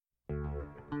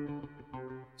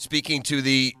speaking to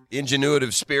the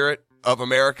ingenuitive spirit of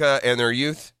America and their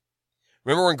youth.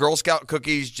 Remember when Girl Scout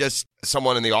cookies, just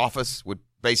someone in the office would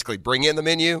basically bring in the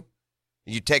menu?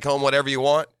 You take home whatever you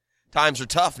want. Times are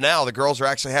tough now. The girls are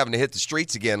actually having to hit the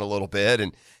streets again a little bit.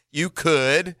 And you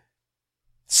could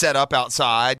set up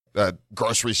outside a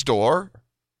grocery store,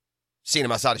 seen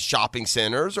them outside of shopping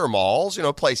centers or malls,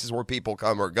 places where people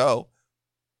come or go.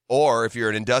 Or if you're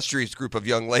an industrious group of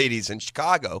young ladies in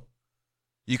Chicago,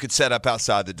 you could set up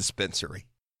outside the dispensary.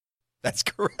 That's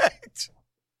correct.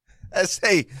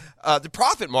 The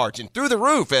profit margin through the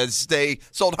roof as they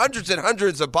sold hundreds and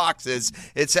hundreds of boxes.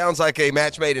 It sounds like a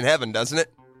match made in heaven, doesn't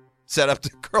it? Set up the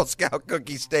Girl Scout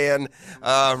cookie stand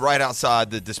right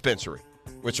outside the dispensary,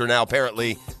 which are now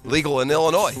apparently legal in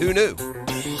Illinois. Who knew?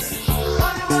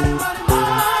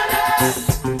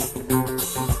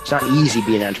 It's not easy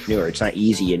being an entrepreneur. It's not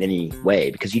easy in any way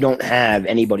because you don't have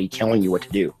anybody telling you what to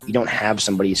do. You don't have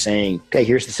somebody saying, okay,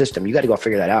 here's the system. You got to go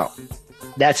figure that out.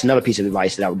 That's another piece of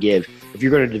advice that I would give. If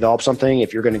you're going to develop something,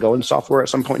 if you're going to go into software at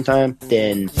some point in time,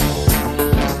 then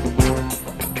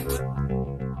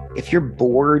if you're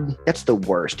bored, that's the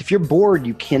worst. If you're bored,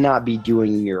 you cannot be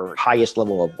doing your highest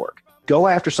level of work. Go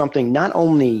after something not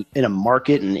only in a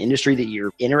market and industry that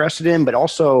you're interested in, but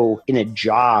also in a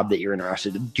job that you're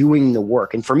interested in, doing the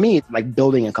work. And for me, like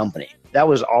building a company, that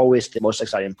was always the most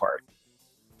exciting part.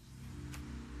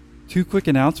 2 quick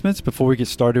announcements before we get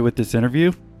started with this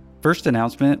interview. First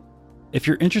announcement, if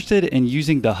you're interested in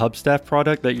using the Hubstaff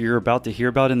product that you're about to hear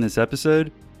about in this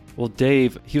episode, well,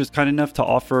 Dave, he was kind enough to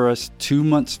offer us 2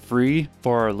 months free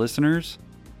for our listeners.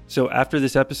 So after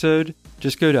this episode,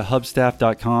 just go to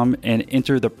hubstaff.com and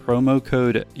enter the promo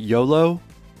code YOLO,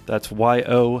 that's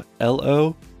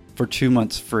YOLO, for 2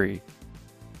 months free.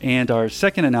 And our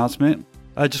second announcement,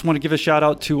 I just want to give a shout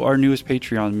out to our newest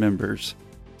Patreon members.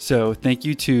 So thank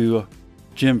you to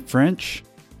Jim French,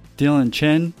 Dylan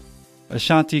Chen,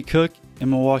 Ashanti Cook in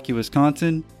Milwaukee,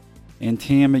 Wisconsin, and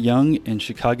Tam Young in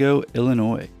Chicago,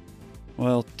 Illinois.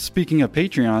 Well, speaking of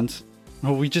Patreons,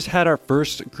 we just had our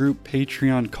first group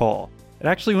Patreon call. It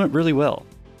actually went really well.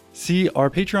 See, our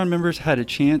Patreon members had a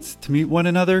chance to meet one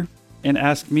another and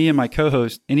ask me and my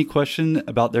co-host any question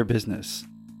about their business.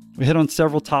 We hit on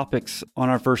several topics on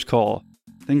our first call.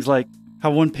 Things like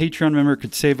how one Patreon member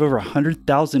could save over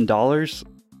 $100,000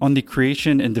 on the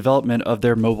creation and development of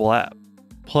their mobile app.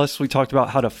 Plus, we talked about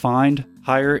how to find,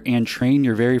 hire, and train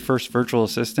your very first virtual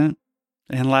assistant.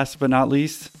 And last but not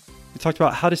least, we talked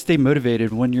about how to stay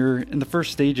motivated when you're in the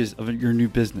first stages of your new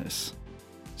business.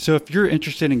 So if you're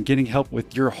interested in getting help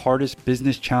with your hardest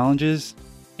business challenges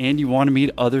and you want to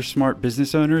meet other smart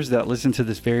business owners that listen to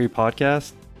this very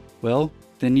podcast, well,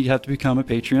 then you have to become a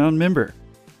Patreon member.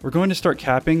 We're going to start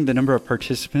capping the number of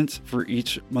participants for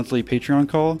each monthly Patreon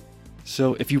call.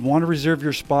 So if you want to reserve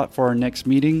your spot for our next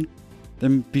meeting,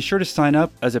 then be sure to sign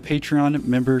up as a Patreon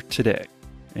member today.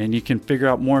 And you can figure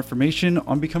out more information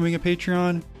on becoming a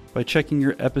Patreon by checking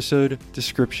your episode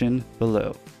description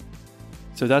below.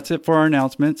 So that's it for our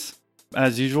announcements.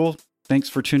 As usual, thanks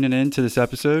for tuning in to this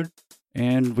episode,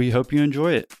 and we hope you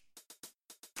enjoy it.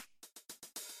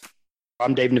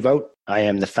 I'm Dave Nevote. I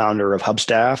am the founder of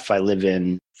Hubstaff. I live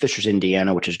in Fishers,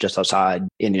 Indiana, which is just outside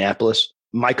Indianapolis.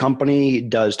 My company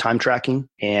does time tracking,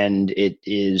 and it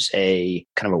is a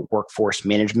kind of a workforce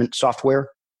management software.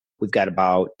 We've got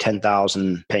about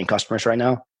 10,000 paying customers right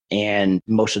now, and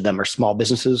most of them are small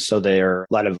businesses. So there are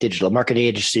a lot of digital marketing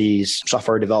agencies,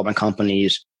 software development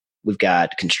companies. We've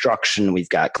got construction, we've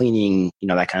got cleaning,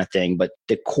 that kind of thing. But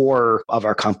the core of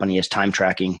our company is time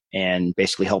tracking and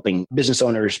basically helping business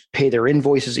owners pay their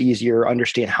invoices easier,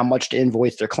 understand how much to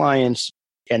invoice their clients,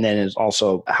 and then is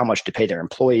also how much to pay their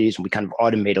employees. And we kind of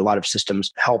automate a lot of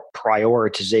systems, help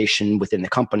prioritization within the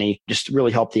company, just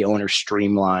really help the owners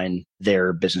streamline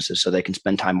their businesses so they can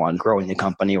spend time on growing the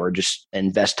company or just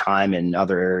invest time in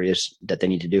other areas that they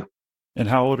need to do. And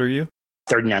how old are you?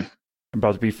 39.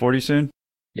 About to be 40 soon?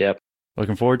 Yep.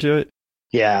 Looking forward to it?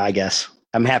 Yeah, I guess.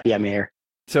 I'm happy I'm here.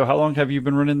 So how long have you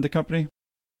been running the company?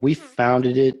 We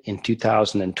founded it in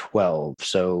 2012,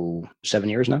 so 7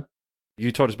 years now.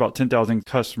 You told us about 10,000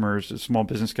 customers, small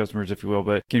business customers, if you will,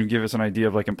 but can you give us an idea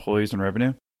of like employees and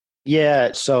revenue?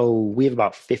 Yeah, so we have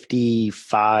about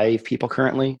 55 people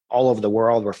currently all over the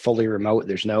world. We're fully remote.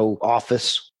 There's no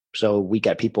office. So we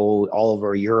got people all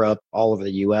over Europe, all over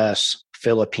the US,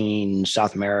 Philippines,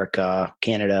 South America,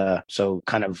 Canada. So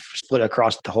kind of split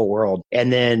across the whole world.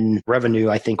 And then revenue,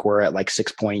 I think we're at like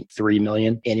 6.3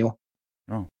 million annual.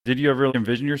 Oh, did you ever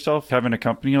envision yourself having a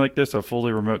company like this, a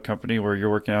fully remote company where you're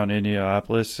working out in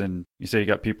Indianapolis and you say you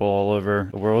got people all over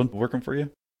the world working for you?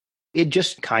 It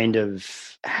just kind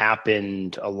of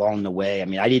happened along the way. I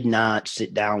mean, I did not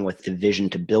sit down with the vision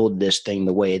to build this thing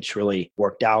the way it's really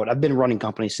worked out. I've been running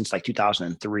companies since like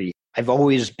 2003. I've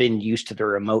always been used to the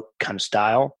remote kind of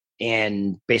style.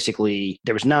 And basically,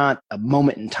 there was not a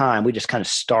moment in time. We just kind of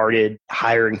started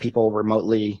hiring people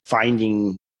remotely,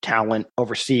 finding talent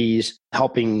overseas,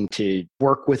 helping to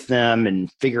work with them and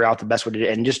figure out the best way to do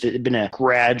it. And just it's been a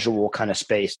gradual kind of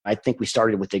space. I think we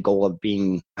started with the goal of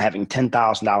having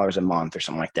 $10,000 a month or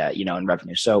something like that, in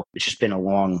revenue. So it's just been a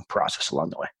long process along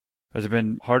the way. Has it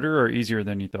been harder or easier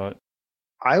than you thought?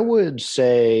 I would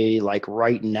say like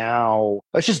right now,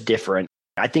 it's just different.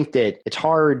 I think that it's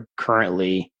hard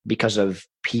currently because of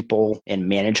people and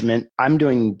management. I'm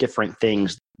doing different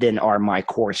things than are my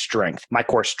core strength. My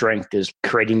core strength is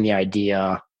creating the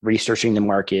idea, researching the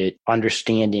market,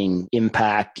 understanding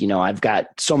impact. I've got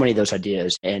so many of those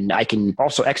ideas and I can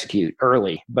also execute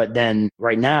early. But then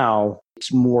right now,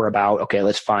 it's more about, okay,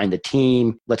 let's find the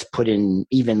team. Let's put in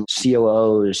even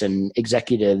COOs and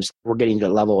executives. We're getting to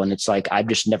the level and it's like, I've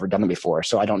just never done it before.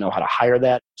 So I don't know how to hire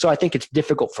that. So I think it's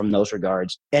difficult from those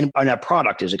regards. And our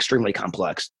product is extremely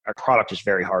complex. Our product is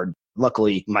very hard.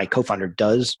 Luckily, my co-founder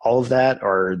does all of that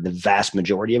or the vast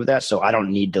majority of that. So I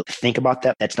don't need to think about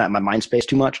that. That's not my mind space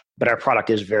too much. But our product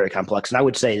is very complex. And I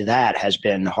would say that has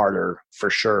been harder for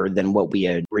sure than what we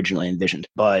had originally envisioned.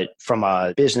 But from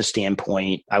a business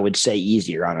standpoint, I would say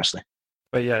easier, honestly.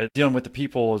 But yeah, dealing with the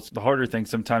people is the harder thing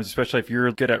sometimes, especially if you're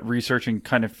good at researching,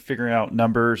 kind of figuring out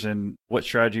numbers and what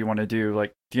strategy you want to do,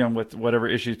 like dealing with whatever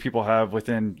issues people have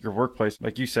within your workplace.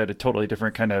 Like you said, a totally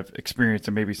different kind of experience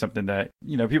and maybe something that,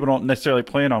 people don't necessarily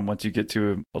plan on once you get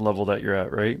to a level that you're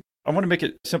at, right? I want to make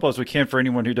it simple as we can for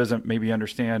anyone who doesn't maybe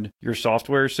understand your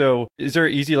software. So is there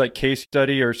an easy case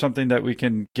study or something that we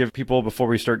can give people before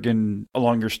we start getting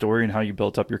along your story and how you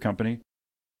built up your company?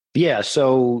 Yeah.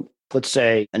 So let's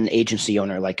say an agency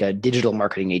owner, like a digital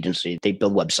marketing agency, they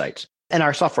build websites. And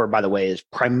our software, by the way, is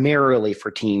primarily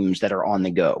for teams that are on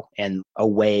the go and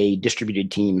away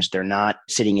distributed teams. They're not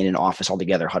sitting in an office all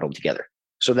together, huddled together.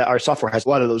 So that our software has a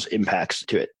lot of those impacts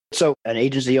to it. So an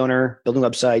agency owner building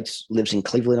websites, lives in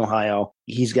Cleveland, Ohio.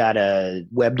 He's got a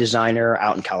web designer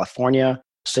out in California,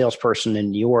 salesperson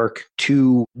in New York,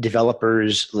 2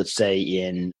 developers, let's say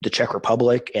in the Czech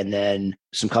Republic, and then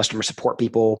some customer support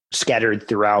people scattered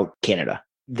throughout Canada.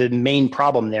 The main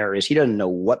problem there is he doesn't know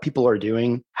what people are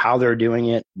doing, how they're doing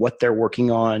it, what they're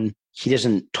working on. He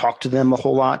doesn't talk to them a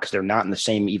whole lot because they're not in the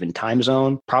same even time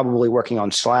zone, probably working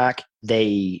on Slack.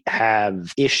 They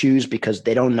have issues because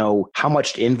they don't know how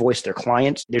much to invoice their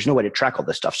clients. There's no way to track all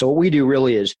this stuff. So what we do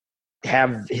really is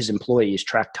have his employees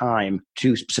track time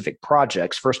to specific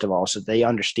projects, first of all, so they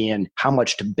understand how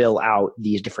much to bill out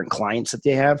these different clients that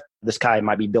they have. This guy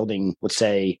might be building, let's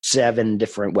say, 7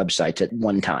 different websites at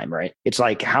one time, right? It's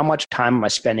like, how much time am I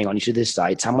spending on each of these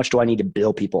sites? How much do I need to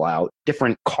bill people out?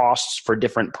 Different costs for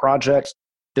different projects,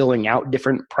 billing out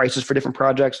different prices for different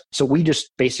projects. So we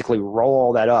just basically roll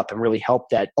all that up and really help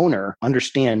that owner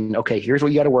understand, okay, here's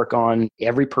what you got to work on.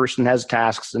 Every person has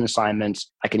tasks and assignments.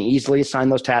 I can easily assign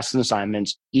those tasks and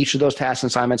assignments. Each of those tasks and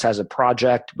assignments has a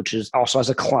project, which is also has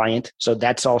a client. So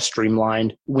that's all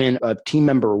streamlined. When a team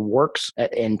member works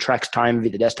and tracks time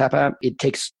via the desktop app, it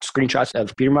takes screenshots of a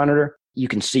computer monitor. You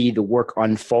can see the work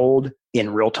unfold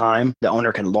in real time. The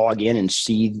owner can log in and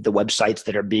see the websites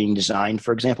that are being designed,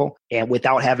 for example, and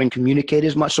without having to communicate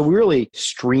as much. So we really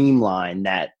streamline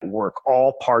that work.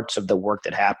 All parts of the work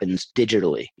that happens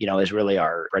digitally, is really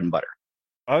our bread and butter.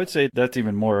 I would say that's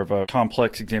even more of a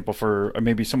complex example for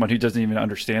maybe someone who doesn't even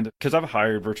understand it. Because I've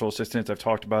hired virtual assistants. I've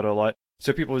talked about it a lot.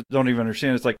 So people don't even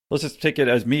understand. It's like, let's just take it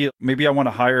as me. Maybe I want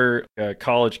to hire a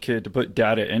college kid to put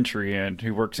data entry in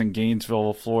who works in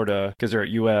Gainesville, Florida, because they're at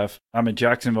UF. I'm in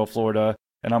Jacksonville, Florida.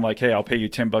 And I'm like, hey, I'll pay you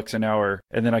 $10 an hour.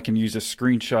 And then I can use a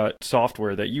screenshot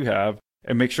software that you have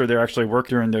and make sure they're actually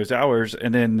working during those hours.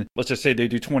 And then let's just say they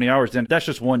do 20 hours, then that's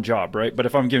just one job, right? But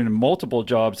if I'm giving them multiple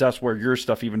jobs, that's where your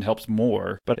stuff even helps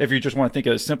more. But if you just want to think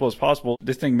it as simple as possible,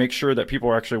 this thing makes sure that people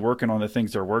are actually working on the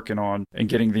things they're working on and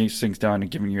getting these things done and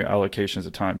giving you allocations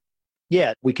of time.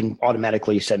 Yeah, we can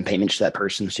automatically send payments to that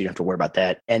person, so you don't have to worry about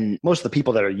that. And most of the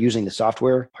people that are using the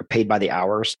software are paid by the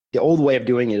hours. The old way of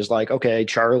doing it is like, okay,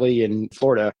 Charlie in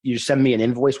Florida, you send me an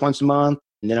invoice once a month.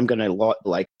 And then I'm going to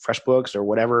like FreshBooks or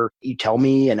whatever you tell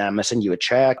me, and I'm going to send you a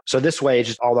check. So this way, it's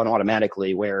just all done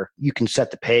automatically where you can set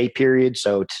the pay period.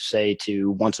 So to say to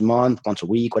once a month, once a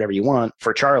week, whatever you want.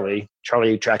 For Charlie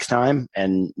tracks time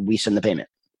and we send the payment.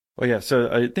 Well, yeah.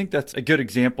 So I think that's a good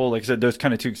example. Like I said, those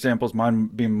kind of two examples,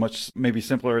 mine being much maybe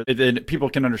simpler. Then people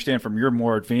can understand from your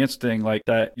more advanced thing, like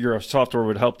that your software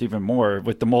would help even more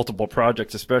with the multiple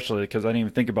projects, especially because I didn't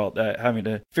even think about that, having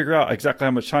to figure out exactly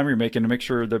how much time you're making to make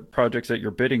sure the projects that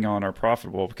you're bidding on are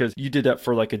profitable. Because you did that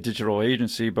for like a digital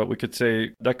agency, but we could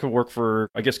say that could work for,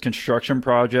 I guess, construction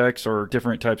projects or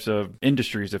different types of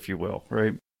industries, if you will,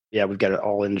 right? Yeah, we've got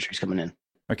all industries coming in.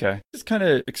 Okay. It's kind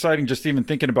of exciting just even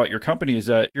thinking about your company is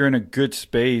that you're in a good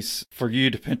space for you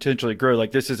to potentially grow.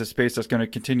 Like this is a space that's going to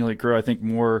continually grow. I think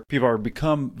more people are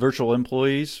become virtual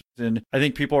employees. And I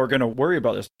think people are going to worry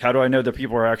about this. How do I know that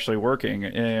people are actually working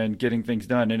and getting things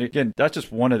done? And again, that's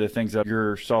just one of the things that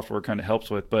your software kind of helps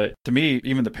with. But to me,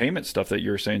 even the payment stuff that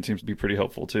you're saying seems to be pretty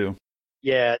helpful too.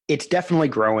 Yeah, it's definitely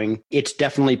growing. It's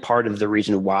definitely part of the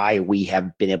reason why we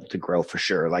have been able to grow for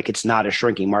sure. Like it's not a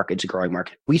shrinking market, it's a growing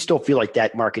market. We still feel like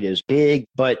that market is big,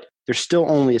 but there's still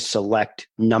only a select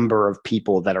number of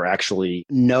people that are actually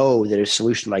know that a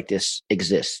solution like this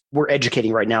exists. We're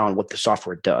educating right now on what the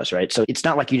software does, right? So it's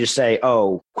not like you just say,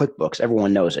 oh, QuickBooks,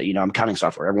 everyone knows it. Accounting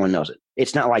software, everyone knows it.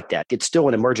 It's not like that. It's still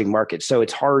an emerging market. So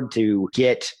it's hard to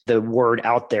get the word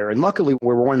out there. And luckily,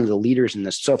 we're one of the leaders in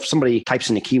this. So if somebody types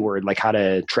in a keyword like how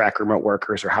to track remote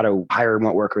workers or how to hire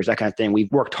remote workers, that kind of thing,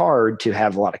 we've worked hard to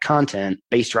have a lot of content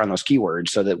based around those keywords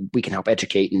so that we can help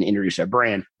educate and introduce our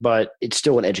brand. But it's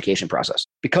still an education process.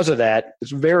 Because of that,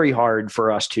 it's very hard for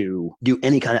us to do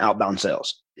any kind of outbound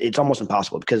sales. It's almost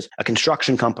impossible because a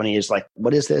construction company is like,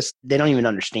 what is this? They don't even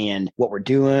understand what we're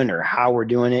doing or how we're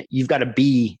doing it. You've got to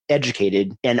be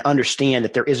educated and understand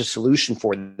that there is a solution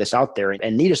for this out there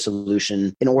and need a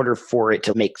solution in order for it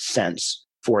to make sense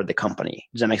for the company.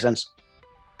 Does that make sense?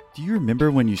 Do you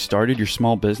remember when you started your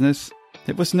small business?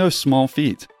 It was no small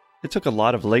feat. It took a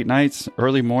lot of late nights,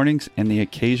 early mornings, and the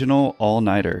occasional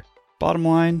all-nighter. Bottom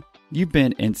line, you've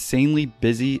been insanely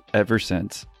busy ever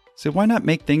since. So why not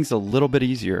make things a little bit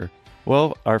easier?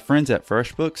 Well, our friends at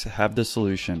FreshBooks have the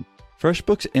solution.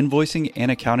 FreshBooks invoicing and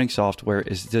accounting software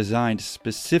is designed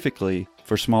specifically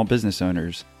for small business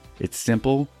owners. It's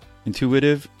simple,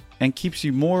 intuitive, and keeps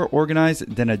you more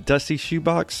organized than a dusty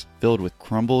shoebox filled with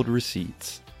crumbled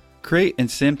receipts. Create and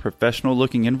send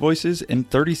professional-looking invoices in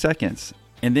 30 seconds,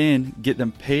 and then get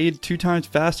them paid 2 times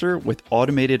faster with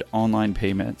automated online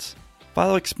payments.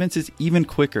 File expenses even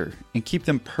quicker and keep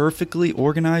them perfectly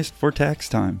organized for tax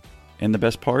time. And the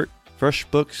best part,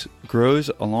 FreshBooks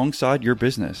grows alongside your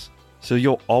business, so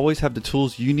you'll always have the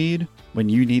tools you need when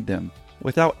you need them,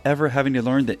 without ever having to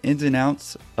learn the ins and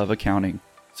outs of accounting.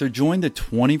 So join the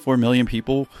 24 million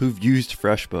people who've used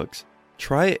FreshBooks.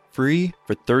 Try it free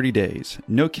for 30 days,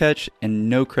 no catch and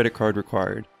no credit card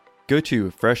required. Go to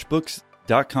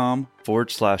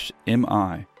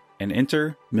freshbooks.com/MI and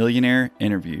enter Millionaire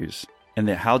Interviews in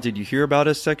the How Did You Hear About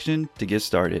Us section to get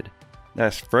started.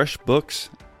 That's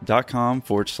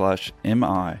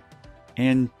freshbooks.com/MI.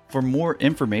 And for more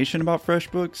information about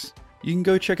FreshBooks, you can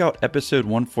go check out episode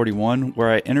 141 where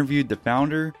I interviewed the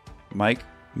founder, Mike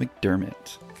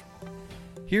McDermott.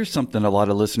 Here's something a lot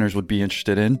of listeners would be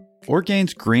interested in.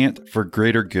 Orgain's Grant for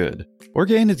Greater Good.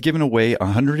 Orgain is giving away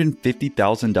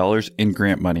 $150,000 in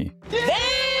grant money.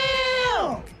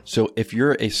 So if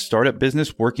you're a startup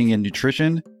business working in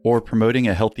nutrition or promoting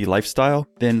a healthy lifestyle,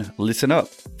 then listen up.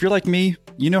 If you're like me,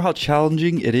 you know how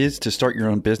challenging it is to start your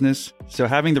own business. So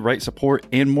having the right support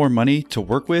and more money to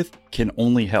work with can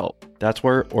only help. That's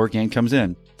where Orgain comes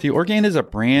in. See, Orgain is a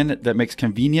brand that makes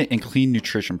convenient and clean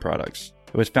nutrition products.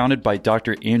 It was founded by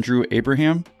Dr. Andrew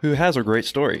Abraham, who has a great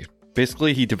story.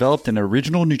 Basically, he developed an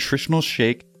original nutritional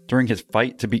shake during his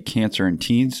fight to beat cancer in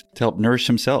teens to help nourish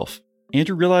himself.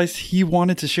 Andrew realized he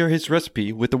wanted to share his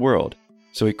recipe with the world,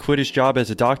 so he quit his job as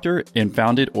a doctor and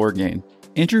founded Orgain.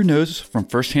 Andrew knows from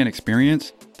firsthand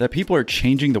experience that people are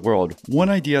changing the world one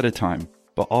idea at a time,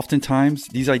 but oftentimes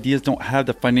these ideas don't have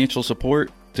the financial support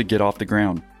to get off the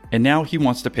ground, and now he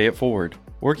wants to pay it forward.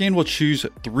 Orgain will choose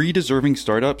 3 deserving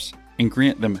startups and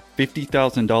grant them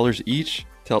 $50,000 each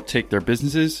to help take their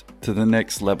businesses to the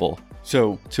next level.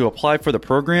 So, to apply for the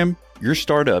program, your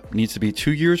startup needs to be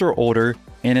 2 years or older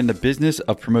and in the business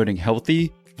of promoting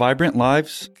healthy, vibrant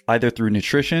lives, either through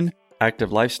nutrition, active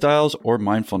lifestyles, or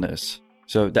mindfulness.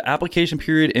 So the application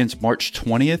period ends March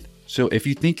 20th. So if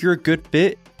you think you're a good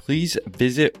fit, please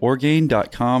visit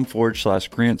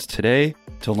orgain.com/grants today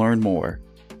to learn more.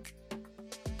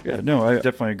 Yeah, no, I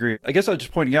definitely agree. I guess I was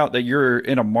just pointing out that you're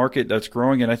in a market that's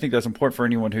growing, and I think that's important for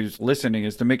anyone who's listening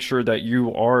is to make sure that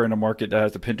you are in a market that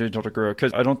has the potential to grow,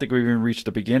 because I don't think we've even reached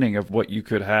the beginning of what you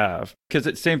could have. Because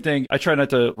it's the same thing, I try not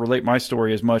to relate my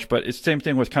story as much, but it's the same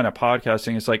thing with kind of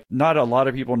podcasting. It's like not a lot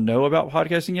of people know about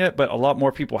podcasting yet, but a lot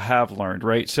more people have learned,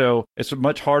 right? So it's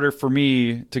much harder for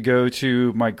me to go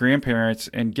to my grandparents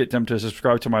and get them to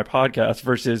subscribe to my podcast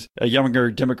versus a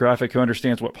younger demographic who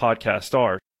understands what podcasts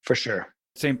are. For sure.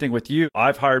 Same thing with you.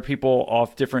 I've hired people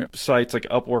off different sites, like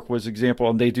Upwork was an example,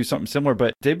 and they do something similar,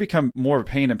 but they become more of a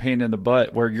pain in the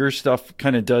butt where your stuff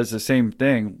kind of does the same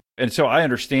thing. And so I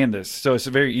understand this. So it's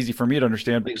very easy for me to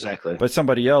understand. Exactly. But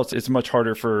somebody else, it's much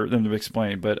harder for them to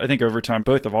explain. But I think over time,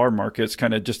 both of our markets,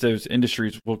 kind of just those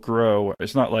industries will grow.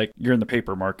 It's not like you're in the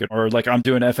paper market or like I'm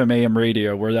doing FM/AM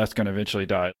radio where that's going to eventually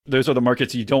die. Those are the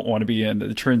markets you don't want to be in,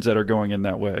 the trends that are going in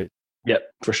that way.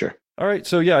 Yep, for sure. All right.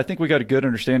 So yeah, I think we got a good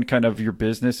understanding kind of your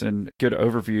business and good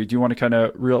overview. Do you want to kind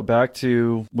of reel it back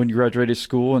to when you graduated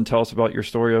school and tell us about your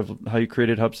story of how you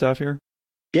created Hubstaff here?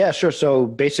 Yeah, sure. So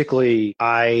basically,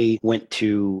 I went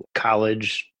to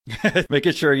college.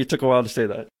 Making sure you took a while to say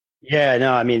that. Yeah,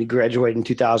 no, I mean, graduated in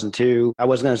 2002. I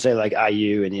was going to say like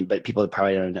IU, but people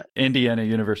probably don't know. Indiana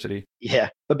University. Yeah.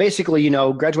 But basically,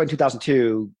 graduated in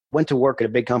 2002, went to work at a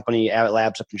big company, Abbott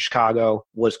Labs up in Chicago,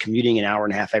 was commuting an hour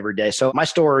and a half every day. So my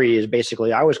story is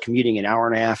basically I was commuting an hour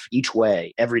and a half each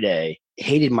way every day,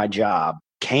 hated my job,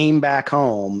 came back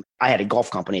home. I had a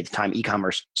golf company at the time,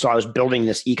 e-commerce. So I was building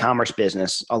this e-commerce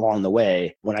business along the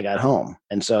way when I got home.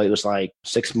 And so it was like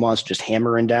 6 months just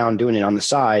hammering down, doing it on the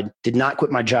side, did not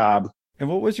quit my job. And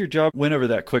what was your job? Went over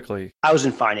that quickly. I was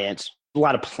in finance, a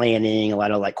lot of planning, a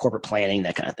lot of like corporate planning,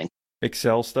 that kind of thing.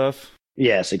 Excel stuff?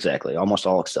 Yes, exactly. Almost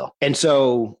all Excel. And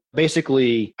so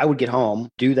basically I would get home,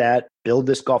 do that, build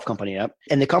this golf company up.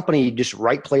 And the company just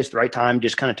right place, the right time,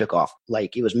 just kind of took off.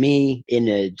 Like it was me in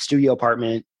a studio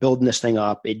apartment building this thing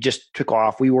up. It just took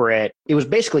off. It was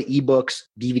basically ebooks,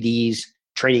 DVDs,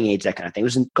 training aids, that kind of thing. It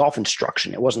was in golf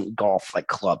instruction. It wasn't golf like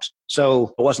clubs.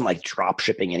 So it wasn't like drop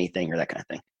shipping anything or that kind of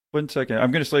thing. 1 second.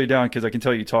 I'm going to slow you down because I can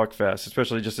tell you talk fast,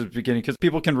 especially just at the beginning, because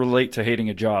people can relate to hating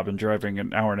a job and driving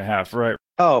an hour and a half, right?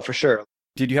 Oh, for sure.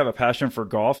 Did you have a passion for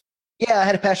golf? Yeah, I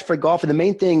had a passion for golf. And the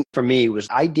main thing for me was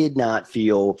I did not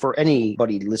feel, for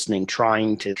anybody listening,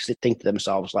 trying to think to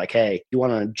themselves like, hey, you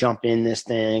want to jump in this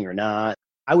thing or not?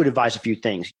 I would advise a few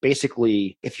things.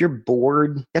 Basically, if you're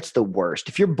bored, that's the worst.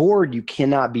 If you're bored, you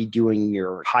cannot be doing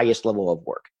your highest level of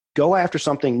work. Go after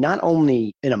something not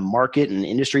only in a market and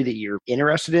industry that you're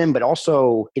interested in, but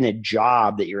also in a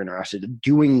job that you're interested in,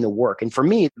 doing the work. And for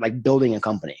me, like building a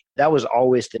company, that was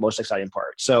always the most exciting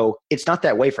part. So it's not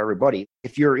that way for everybody.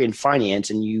 If you're in finance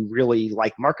and you really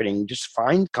like marketing, just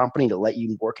find a company to let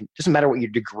you work. It doesn't matter what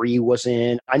your degree was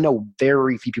in. I know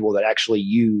very few people that actually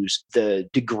use the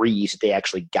degrees that they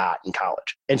actually got in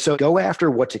college. And so go after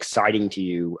what's exciting to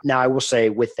you. Now, I will say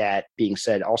with that being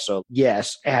said, also,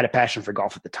 yes, I had a passion for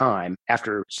golf at the time.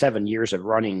 After 7 years of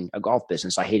running a golf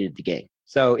business, I hated the game.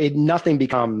 So nothing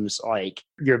becomes like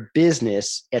your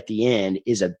business at the end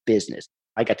is a business.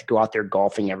 I got to go out there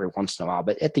golfing every once in a while.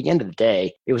 But at the end of the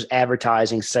day, it was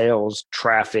advertising, sales,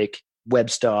 traffic,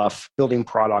 web stuff, building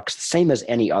products, the same as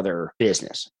any other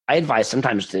business. I advise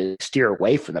sometimes to steer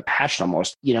away from the passion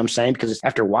almost, you know what I'm saying? Because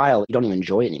after a while, you don't even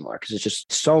enjoy it anymore because it's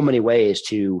just so many ways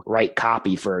to write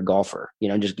copy for a golfer,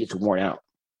 just gets worn out.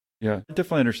 Yeah, I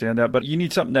definitely understand that. But you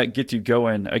need something that gets you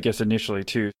going, I guess, initially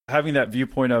too. Having that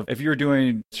viewpoint of if you're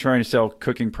trying to sell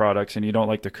cooking products and you don't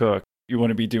like to cook, you want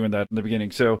to be doing that in the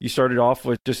beginning. So you started off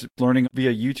with just learning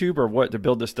via YouTube or what to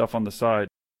build this stuff on the side?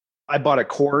 I bought a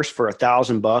course for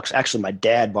 $1,000. Actually, my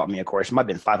dad bought me a course. It might have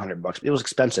been $500. It was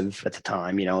expensive at the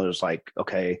time. It was like,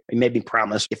 okay, he made me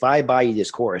promise, if I buy you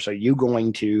this course, are you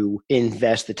going to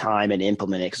invest the time and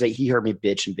implement it? Because he heard me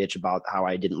bitch about how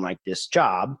I didn't like this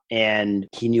job and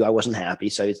he knew I wasn't happy.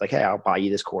 So he's like, hey, I'll buy you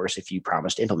this course if you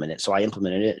promise to implement it. So I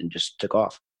implemented it and just took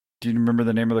off. Do you remember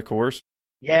the name of the course?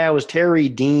 Yeah, it was Terry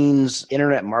Dean's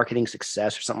Internet Marketing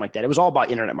Success or something like that. It was all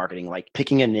about internet marketing, like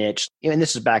picking a niche. And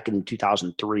this is back in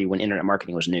 2003 when internet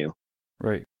marketing was new.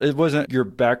 Right. It wasn't your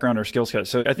background or skill set.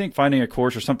 So I think finding a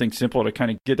course or something simple to kind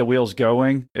of get the wheels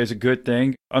going is a good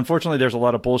thing. Unfortunately, there's a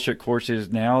lot of bullshit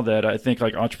courses now that I think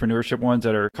like entrepreneurship ones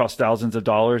that cost thousands of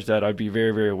dollars that I'd be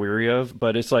very, very weary of.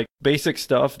 But it's like basic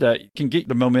stuff that can get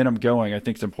the momentum going. I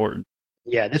think is important.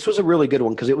 Yeah, this was a really good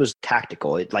one because it was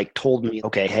tactical. It like told me,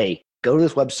 okay, hey, go to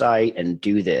this website and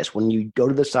do this. When you go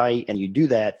to the site and you do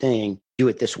that thing, do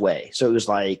it this way. So it was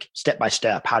like step by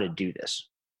step how to do this.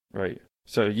 Right.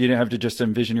 So you didn't have to just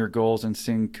envision your goals and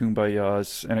sing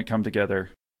Kumbayas and it come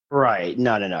together. Right.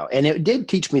 No. And it did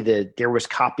teach me that there was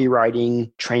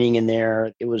copywriting training in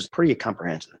there. It was pretty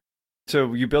comprehensive.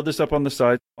 So you build this up on the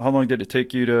side. How long did it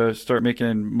take you to start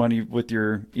making money with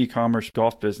your e-commerce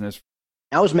golf business?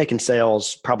 I was making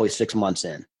sales probably 6 months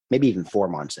in, maybe even 4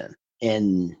 months in,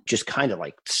 and just kind of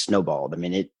like snowballed. I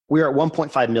mean, we were at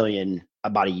 1.5 million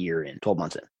about a year in, 12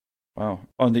 months in. Wow.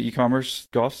 On the e-commerce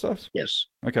golf stuff? Yes.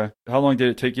 Okay. How long did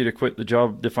it take you to quit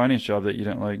the finance job that you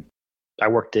didn't like? I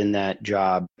worked in that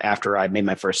job after I made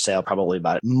my first sale, probably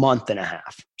about a month and a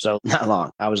half. So not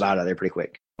long. I was out of there pretty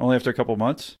quick. Only after a couple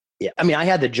months? Yeah. I mean, I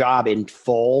had the job in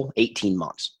full 18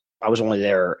 months. I was only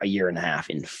there a year and a half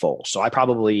in full. So I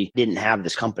probably didn't have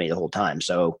this company the whole time.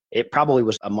 So it probably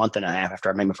was a month and a half after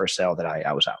I made my first sale that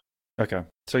I was out. Okay.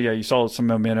 So yeah, you saw some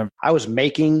momentum. I was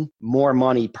making more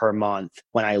money per month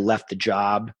when I left the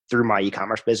job through my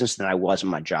e-commerce business than I was in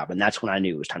my job. And that's when I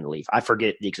knew it was time to leave. I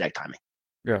forget the exact timing.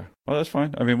 Yeah. Well, that's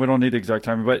fine. I mean, we don't need the exact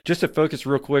timing, but just to focus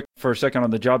real quick for a second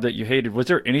on the job that you hated, was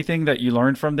there anything that you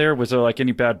learned from there? Was there like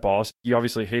any bad boss? You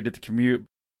obviously hated the commute.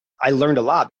 I learned a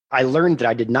lot. I learned that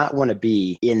I did not want to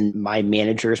be in my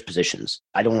manager's positions.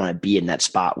 I don't want to be in that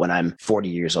spot when I'm 40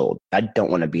 years old. I don't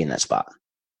want to be in that spot.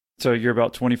 So you're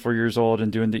about 24 years old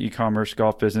and doing the e-commerce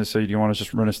golf business. So do you want to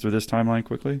just run us through this timeline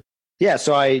quickly? Yeah.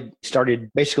 So I started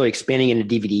basically expanding into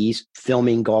DVDs,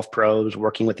 filming golf pros,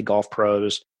 working with the golf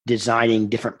pros, designing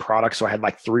different products. So I had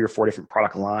like 3 or 4 different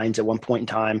product lines at one point in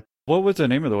time. What was the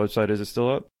name of the website? Is it still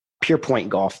up?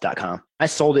 purepointgolf.com. I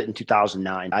sold it in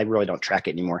 2009. I really don't track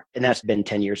it anymore. And that's been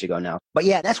 10 years ago now. But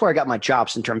yeah, that's where I got my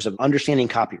chops in terms of understanding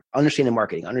copy, understanding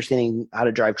marketing, understanding how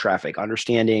to drive traffic,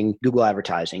 understanding Google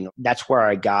advertising. That's where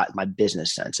I got my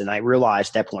business sense. And I realized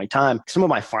at that point in time, some of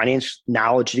my finance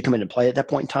knowledge did come into play at that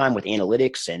point in time with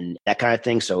analytics and that kind of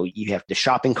thing. So you have the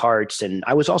shopping carts. And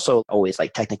I was also always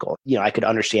like technical. You know, I could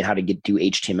understand how to do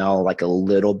HTML like a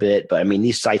little bit, but I mean,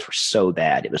 these sites were so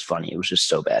bad. It was funny. It was just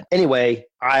so bad. Anyway,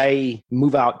 I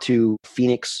move out to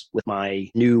Phoenix with my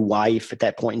new wife at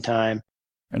that point in time.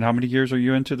 And how many years are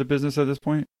you into the business at this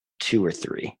point? 2 or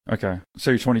 3. Okay.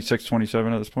 So you're 26,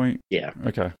 27 at this point? Yeah.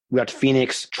 Okay. We got to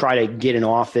Phoenix, try to get an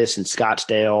office in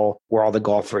Scottsdale where all the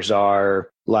golfers are,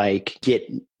 like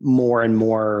get more and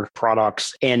more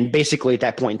products. And basically at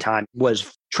that point in time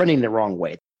was trending the wrong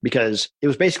way because it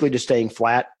was basically just staying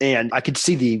flat and I could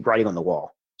see the writing on the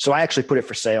wall. So I actually put it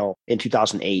for sale in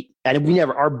 2008. And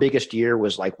our biggest year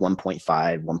was like 1.5,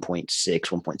 1.6,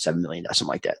 1.7 million, something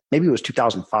like that. Maybe it was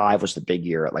 2005 was the big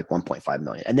year at like 1.5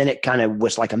 million. And then it kind of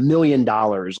was like $1 million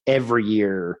every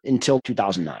year until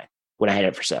 2009 when I had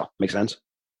it for sale. Make sense?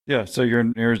 Yeah. So you're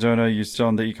in Arizona, you still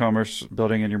in the e-commerce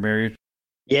building and you're married?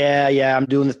 Yeah. I'm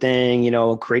doing the thing,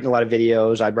 creating a lot of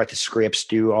videos. I'd write the scripts,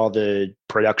 do all the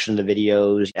production of the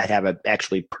videos. I'd have a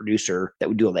actually producer that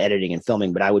would do all the editing and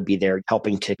filming, but I would be there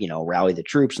helping to, rally the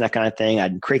troops and that kind of thing.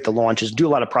 I'd create the launches, do a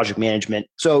lot of project management.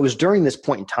 So it was during this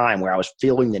point in time where I was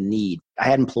feeling the need. I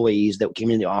had employees that came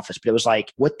into the office, but it was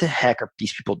like, what the heck are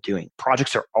these people doing?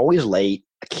 Projects are always late.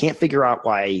 I can't figure out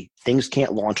why things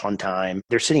can't launch on time.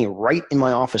 They're sitting right in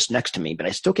my office next to me, but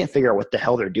I still can't figure out what the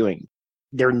hell they're doing.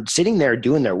 They're sitting there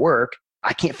doing their work.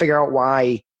 I can't figure out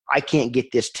why I can't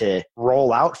get this to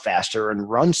roll out faster and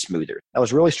run smoother. That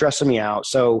was really stressing me out.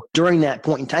 So during that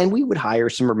point in time, we would hire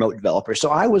some remote developers.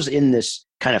 So I was in this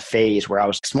kind of phase where I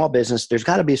was small business. There's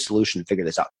got to be a solution to figure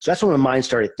this out. So that's when my mind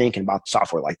started thinking about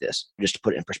software like this, just to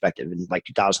put it in perspective in like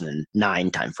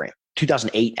 2009 timeframe,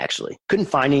 2008 actually. Couldn't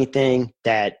find anything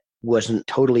that wasn't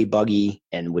totally buggy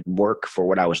and would work for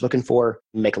what I was looking for.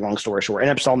 Make a long story short,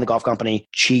 ended up selling the golf company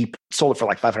cheap, sold it for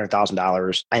like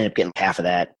 $500,000. I ended up getting half of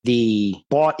that.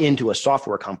 Bought into a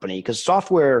software company because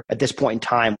software at this point in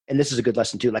time, and this is a good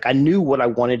lesson too, like I knew what I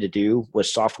wanted to do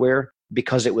was software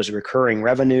because it was recurring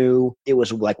revenue. It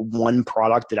was like one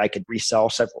product that I could resell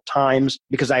several times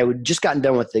because I had just gotten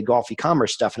done with the golf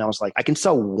e-commerce stuff. And I was like, I can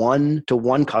sell one to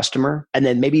one customer and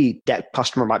then maybe that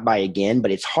customer might buy again, but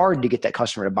it's hard to get that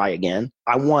customer to buy again.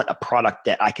 I want a product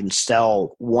that I can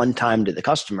sell one time to the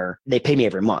customer. They pay me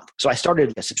every month. So I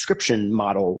started a subscription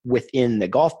model within the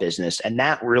golf business. And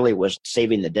that really was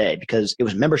saving the day because it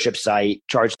was a membership site,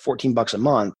 charged $14 a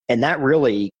month. And that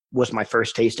really was my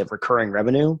first taste of recurring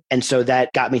revenue. And so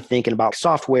that got me thinking about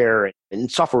software. And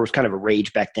software was kind of a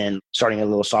rage back then, starting a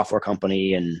little software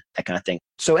company and that kind of thing.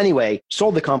 So anyway,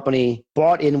 sold the company,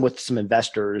 bought in with some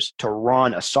investors to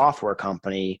run a software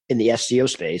company in the SEO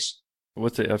space.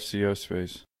 What's the SEO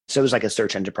space? So it was like a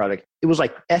search engine product. It was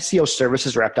like SEO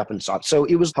services wrapped up in software. So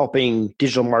it was helping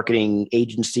digital marketing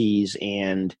agencies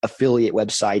and affiliate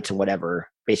websites and whatever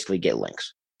basically get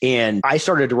links. And I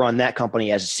started to run that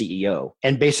company as a CEO.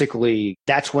 And basically,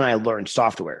 that's when I learned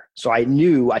software. So I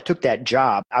knew I took that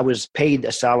job. I was paid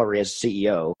a salary as a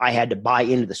CEO. I had to buy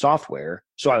into the software.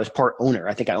 So I was part owner.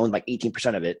 I think I owned like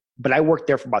 18% of it. But I worked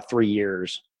there for about 3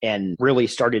 years and really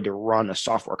started to run a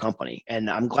software company. And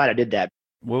I'm glad I did that.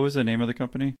 What was the name of the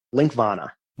company?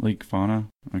 Linkvana. Linkvana.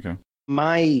 Okay.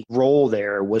 My role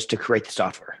there was to create the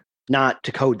software. Not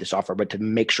to code the software, but to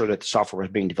make sure that the software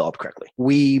was being developed correctly.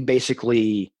 We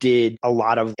basically did a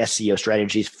lot of SEO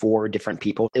strategies for different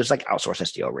people. It was like outsourced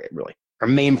SEO, really. Our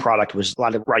main product was a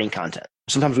lot of writing content.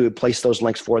 Sometimes we would place those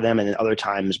links for them, and then other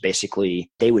times, basically,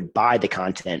 they would buy the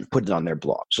content and put it on their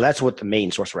blog. So that's what the main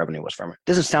source of revenue was from it.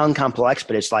 Doesn't sound complex,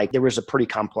 but it's like there was a pretty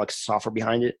complex software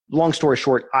behind it. Long story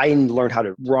short, I learned how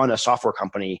to run a software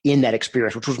company in that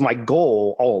experience, which was my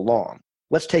goal all along.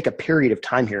 Let's take a period of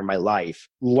time here in my life,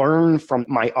 learn from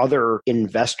my other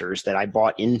investors that I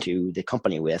bought into the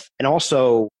company with, and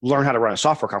also learn how to run a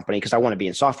software company because I want to be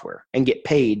in software and get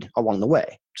paid along the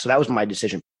way. So that was my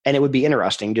decision. And it would be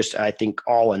interesting, just I think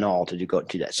all in all, to go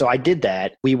do that. So I did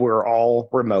that. We were all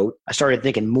remote. I started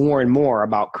thinking more and more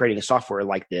about creating a software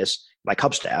like this, like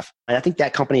Hubstaff. And I think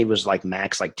that company was like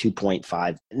max like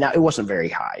 2.5. Now, it wasn't very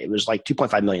high. It was like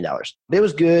 $2.5 million. But it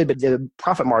was good, but the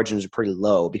profit margins were pretty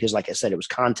low because, like I said, it was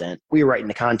content. We were writing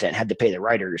the content, had to pay the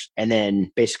writers. And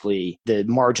then basically the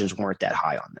margins weren't that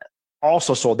high on that.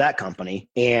 Also sold that company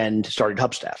and started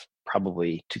Hubstaff,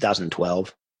 probably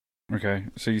 2012. Okay.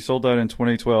 So you sold that in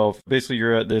 2012. Basically,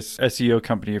 you're at this SEO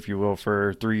company, if you will,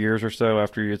 for 3 years or so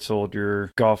after you had sold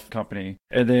your golf company.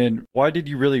 And then why did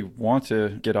you really want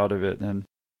to get out of it then?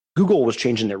 Google was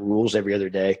changing their rules every other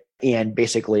day. And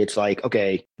basically, it's like,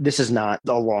 okay, this is not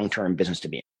the long-term business to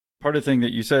be in. Part of the thing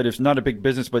that you said, it's not a big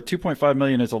business, but 2.5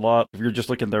 million is a lot if you're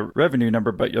just looking at the revenue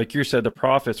number. But like you said, the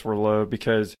profits were low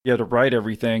because you had to write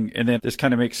everything. And then this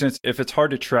kind of makes sense. If it's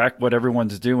hard to track what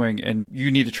everyone's doing and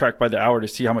you need to track by the hour to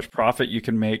see how much profit you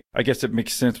can make, I guess it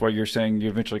makes sense why you're saying you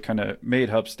eventually kind of made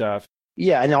Hubstaff.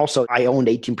 Yeah. And also I owned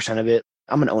 18% of it.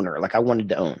 I'm an owner. Like I wanted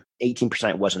to own.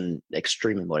 18% wasn't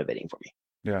extremely motivating for me.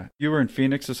 Yeah. You were in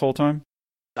Phoenix this whole time?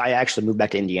 I actually moved back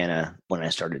to Indiana when I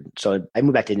started. So I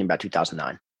moved back to Indiana about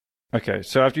 2009. Okay,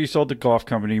 so after you sold the golf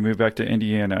company, you moved back to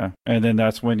Indiana, and then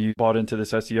that's when you bought into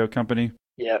this SEO company?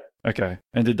 Yep. Okay,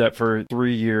 and did that for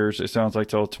 3 years, it sounds like,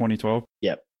 till 2012?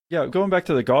 Yep. Yeah, going back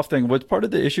to the golf thing, was part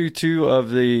of the issue, too,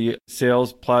 of the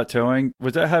sales plateauing,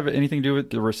 was that have anything to do with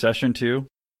the recession, too?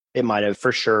 It might have,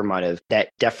 for sure might have. That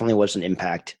definitely was an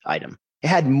impact item. It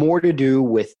had more to do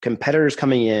with competitors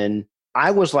coming in.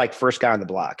 I was like first guy on the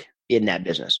block in that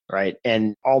business, right?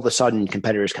 And all of a sudden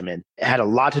competitors come in. It had a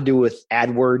lot to do with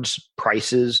AdWords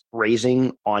prices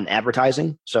raising on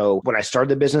advertising. So when I started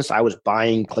the business, I was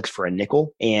buying clicks for a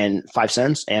nickel and 5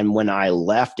 cents. And when I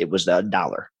left, it was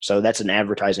 $1. So that's an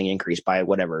advertising increase by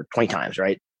whatever, 20 times,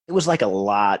 right? It was like a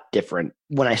lot different.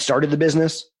 When I started the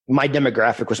business, my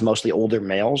demographic was mostly older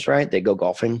males, right? They go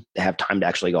golfing. They have time to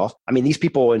actually golf. I mean, these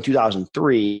people in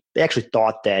 2003, they actually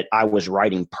thought that I was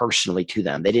writing personally to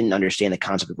them. They didn't understand the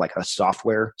concept of like a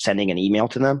software sending an email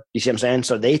to them. You see what I'm saying?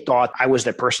 So they thought I was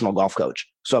their personal golf coach.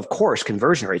 So of course,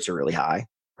 conversion rates are really high,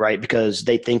 right? Because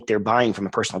they think they're buying from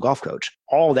a personal golf coach.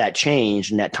 All that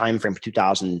changed in that time frame from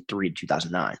 2003 to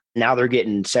 2009. Now they're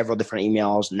getting several different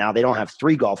emails. Now they don't have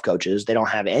 3 golf coaches. They don't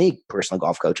have any personal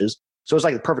golf coaches. So it's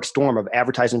like the perfect storm of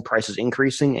advertising prices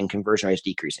increasing and conversion rates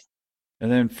decreasing.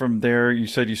 And then from there, you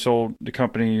said you sold the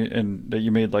company and that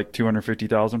you made like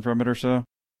 $250,000 from it or so?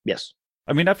 Yes.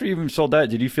 I mean, after you even sold that,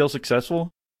 did you feel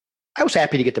successful? I was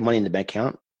happy to get the money in the bank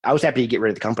account. I was happy to get rid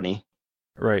of the company.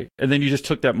 Right. And then you just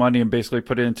took that money and basically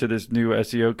put it into this new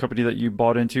SEO company that you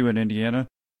bought into in Indiana?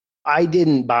 I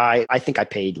didn't buy, I think I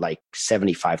paid like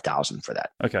 $75,000 for that.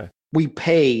 Okay. We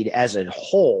paid as a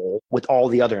whole with all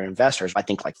the other investors, I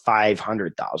think like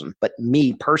 $500,000. But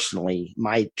me personally,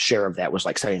 my share of that was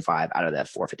like 75 out of that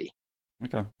 450.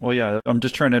 Okay. Well, yeah, I'm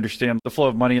just trying to understand the flow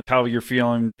of money, how you're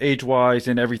feeling age-wise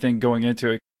and everything going into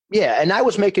it. Yeah. And I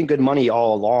was making good money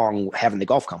all along having the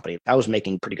golf company. I was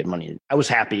making pretty good money. I was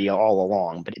happy all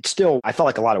along, but it's still, I felt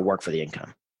like a lot of work for the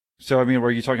income. So, I mean,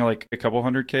 were you talking like a couple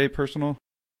 $100K personal?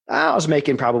 I was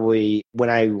making probably, when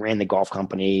I ran the golf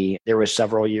company, there was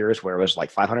several years where it was like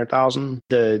 500,000.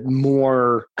 The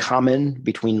more common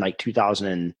between like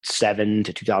 2007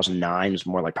 to 2009 was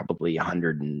more like probably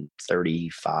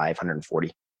 135,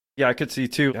 140. Yeah, I could see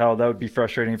too how that would be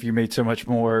frustrating if you made so much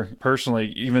more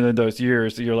personally, even in those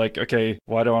years. You're like, okay,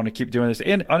 why do I want to keep doing this?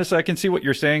 And honestly, I can see what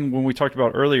you're saying when we talked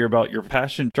about earlier about your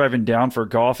passion driving down for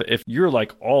golf. If you're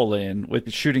like all in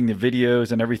with shooting the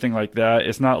videos and everything like that,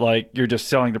 it's not like you're just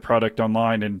selling the product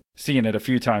online and seeing it a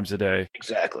few times a day.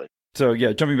 Exactly. So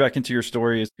yeah, jumping back into your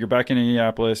story, you're back in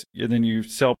Indianapolis, and then you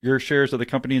sell your shares of the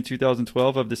company in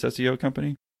 2012 of this SEO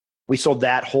company? We sold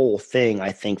that whole thing,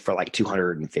 I think, for like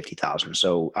 $250,000.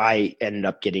 So I ended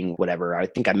up getting whatever. I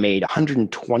think I made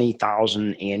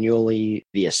 $120,000 annually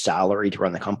via salary to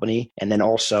run the company. And then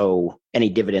also any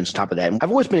dividends on top of that. I've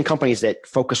always been in companies that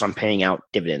focus on paying out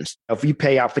dividends. If you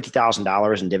pay out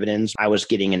 $50,000 in dividends, I was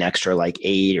getting an extra like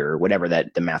 8 or whatever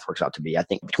that the math works out to be. I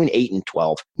think between 8 and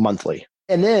 12 monthly.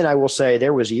 And then I will say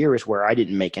there was years where I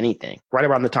didn't make anything. Right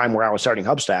around the time where I was starting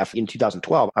Hubstaff in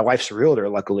 2012, my wife's a realtor,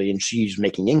 luckily, and she's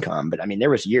making income. But I mean, there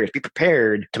was years, be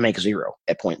prepared to make zero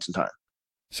at points in time.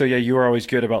 So yeah, you were always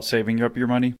good about saving up your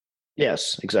money?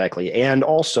 Yes, exactly. And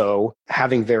also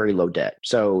having very low debt.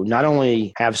 So not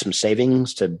only have some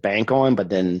savings to bank on, but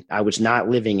then I was not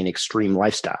living an extreme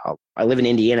lifestyle. I live in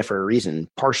Indiana for a reason,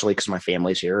 partially because my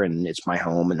family's here and it's my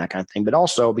home and that kind of thing, but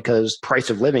also because price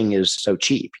of living is so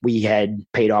cheap. We had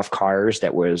paid off cars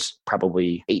that was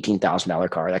probably $18,000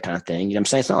 car, that kind of thing. You know what I'm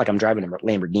saying? It's not like I'm driving a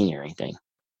Lamborghini or anything.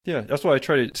 Yeah, that's why I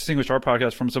try to distinguish our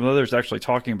podcast from some others actually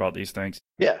talking about these things.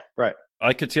 Yeah, right.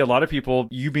 I could see a lot of people,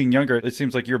 you being younger, it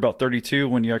seems like you're about 32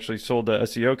 when you actually sold the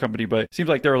SEO company, but it seems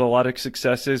like there were a lot of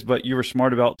successes, but you were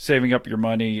smart about saving up your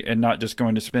money and not just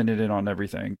going to spend it in on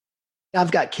everything.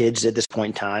 I've got kids at this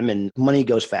point in time and money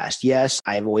goes fast. Yes,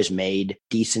 I've always made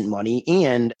decent money.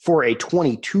 And for a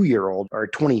 22-year-old or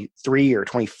 23 or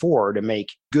 24 to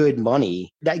make good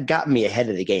money, that got me ahead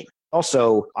of the game.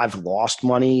 Also, I've lost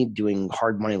money doing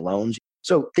hard money loans.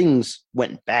 So things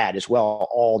went bad as well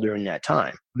all during that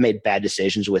time. I made bad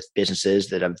decisions with businesses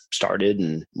that I've started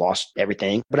and lost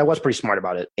everything, but I was pretty smart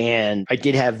about it. And I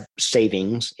did have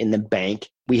savings in the bank.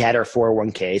 We had our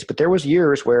 401ks, but there was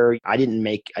years where I didn't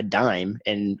make a dime.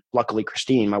 And luckily,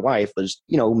 Christine, my wife, was,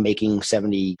 making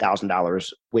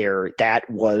 $70,000 where that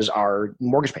was our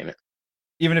mortgage payment.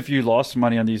 Even if you lost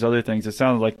money on these other things, it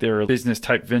sounded like they're business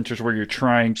type ventures where you're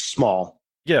trying small.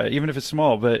 Yeah, even if it's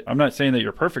small, but I'm not saying that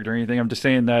you're perfect or anything. I'm just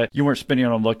saying that you weren't spending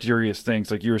on luxurious things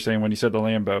like you were saying when you said the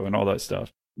Lambo and all that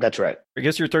stuff. That's right. I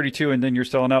guess you're 32 and then you're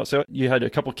selling out. So you had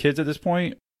a couple kids at this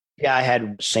point? Yeah, I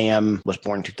had Sam was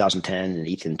born in 2010 and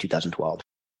Ethan in 2012.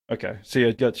 Okay. So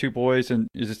you got 2 boys and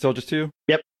is it still just 2?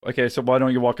 Yep. Okay. So why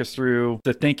don't you walk us through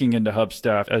the thinking into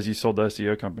Hubstaff as you sold the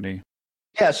SEO company?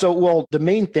 Yeah. So, the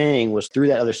main thing was through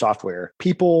that other software,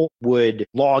 people would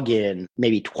log in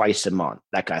maybe twice a month,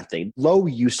 that kind of thing. Low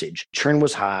usage. Churn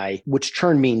was high, which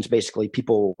churn means basically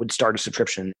people would start a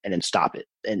subscription and then stop it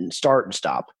and start and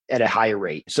stop at a higher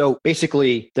rate. So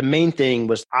basically, the main thing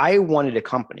was I wanted a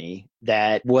company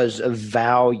that was of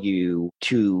value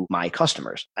to my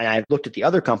customers. And I looked at the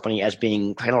other company as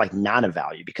being kind of like not of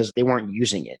value because they weren't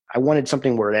using it. I wanted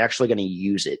something where they're actually going to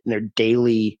use it in their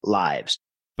daily lives.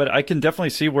 But I can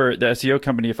definitely see where the SEO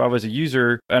company, if I was a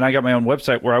user and I got my own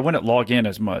website where I wouldn't log in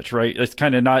as much, right? It's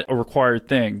kind of not a required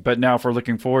thing. But now if we're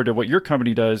looking forward to what your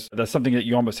company does, that's something that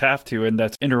you almost have to, and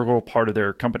that's an integral part of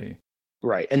their company.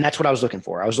 Right. And that's what I was looking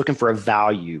for. I was looking for a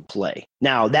value play.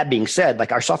 Now, that being said,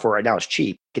 like our software right now is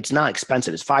cheap. It's not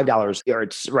expensive. It's $5 or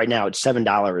it's right now it's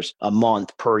 $7 a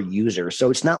month per user.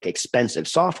 So it's not expensive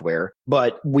software,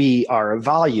 but we are a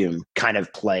volume kind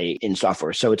of play in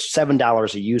software. So it's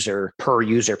 $7 a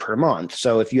user per month.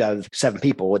 So if you have 7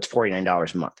 people, it's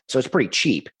 $49 a month. So it's pretty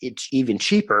cheap. It's even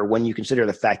cheaper when you consider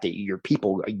the fact that your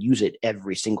people use it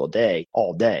every single day,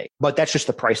 all day. But that's just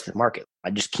the price of the market.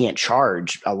 I just can't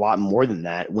charge a lot more than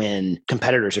that when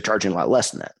competitors are charging a lot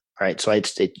less than that. Right. So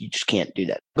you just can't do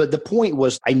that. But the point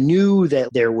was, I knew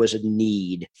that there was a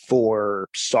need for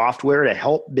software to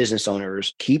help business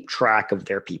owners keep track of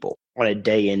their people on a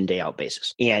day in, day out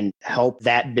basis and help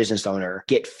that business owner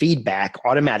get feedback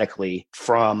automatically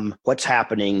from what's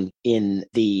happening in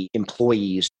the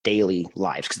employees' daily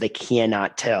lives because they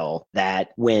cannot tell that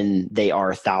when they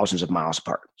are thousands of miles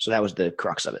apart. So that was the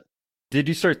crux of it. Did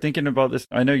you start thinking about this?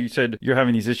 I know you said you're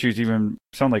having these issues even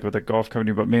sound like with the golf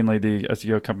company, but mainly the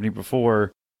SEO company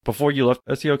before you left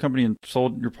SEO company and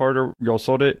sold your part or you all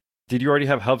sold it. Did you already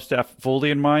have Hubstaff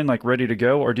fully in mind, like ready to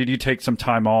go, or did you take some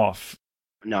time off?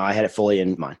 No, I had it fully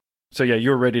in mind. So yeah,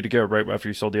 you were ready to go right after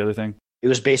you sold the other thing? It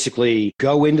was basically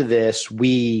go into this.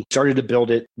 We started to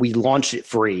build it. We launched it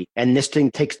free. And this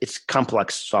thing it's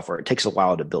complex software. It takes a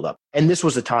while to build up. And this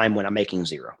was the time when I'm making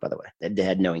zero, by the way. They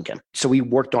had no income. So we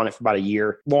worked on it for about a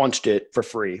year, launched it for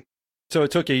free. So it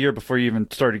took a year before you even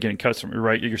started getting customers,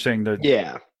 right? You're saying that.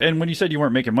 Yeah. And when you said you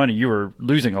weren't making money, you were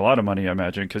losing a lot of money, I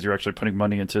imagine, because you're actually putting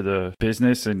money into the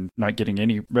business and not getting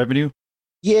any revenue.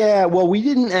 Yeah, well, we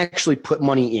didn't actually put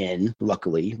money in,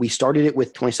 luckily. We started it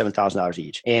with $27,000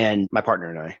 each, and my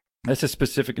partner and I. That's a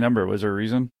specific number. Was there a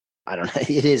reason? I don't know.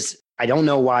 It is. I don't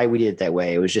know why we did it that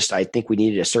way. It was just, I think we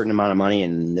needed a certain amount of money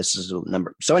and this is a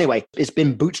number. So anyway, it's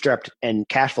been bootstrapped and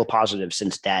cash flow positive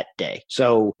since that day.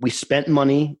 So we spent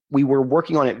money. We were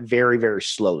working on it very, very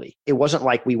slowly. It wasn't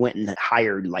like we went and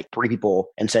hired like 3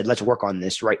 people and said, let's work on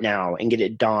this right now and get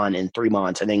it done in 3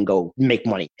 months and then go make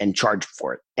money and charge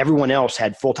for it. Everyone else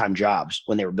had full-time jobs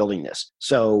when they were building this.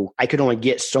 So I could only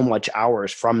get so much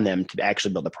hours from them to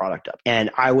actually build the product up.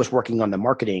 And I was working on the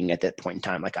marketing at that point in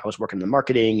time. Like I was working on the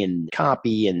marketing and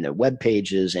copy and the web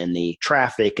pages and the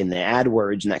traffic and the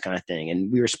AdWords and that kind of thing.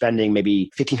 And we were spending maybe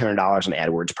 $1,500 on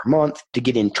AdWords per month to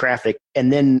get in traffic.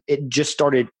 And then it just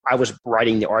started, I was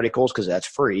writing the articles because that's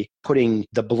free, putting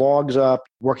the blogs up,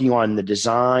 working on the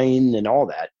design and all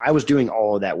that. I was doing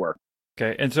all of that work.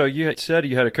 Okay. And so you had said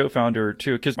you had a co-founder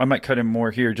too, because I might cut in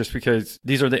more here just because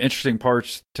these are the interesting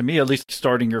parts to me, at least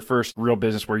starting your first real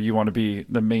business where you want to be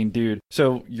the main dude.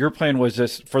 So your plan was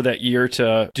just for that year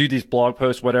to do these blog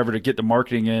posts, whatever, to get the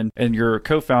marketing in. And your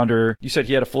co-founder, you said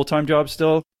he had a full-time job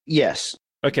still? Yes.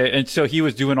 Okay. And so he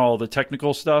was doing all the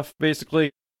technical stuff, basically?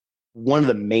 One of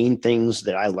the main things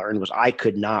that I learned was I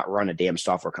could not run a damn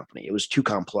software company. It was too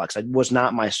complex. It was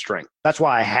not my strength. That's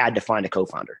why I had to find a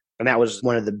co-founder. And that was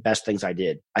one of the best things I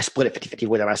did. I split it 50-50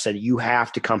 with him. I said, you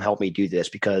have to come help me do this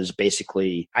because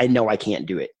basically I know I can't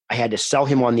do it. I had to sell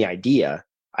him on the idea.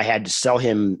 I had to sell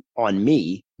him on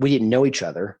me. We didn't know each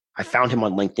other. I found him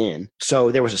on LinkedIn.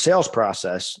 So there was a sales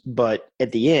process, but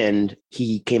at the end,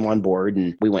 he came on board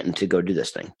and we went in to go do this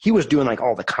thing. He was doing like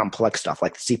all the complex stuff,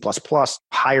 like the C++,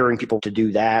 hiring people to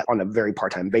do that on a very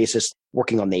part-time basis,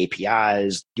 working on the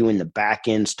APIs, doing the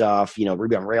back-end stuff,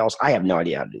 Ruby on Rails. I have no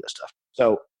idea how to do this stuff.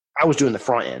 So I was doing the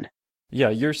front end. Yeah,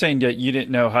 you're saying that you didn't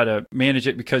know how to manage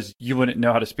it because you wouldn't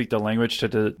know how to speak the language to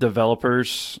the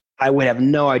developers? I would have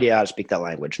no idea how to speak that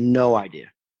language. No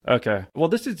idea. Okay. Well,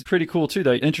 this is pretty cool too.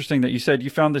 That interesting that you said you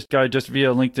found this guy just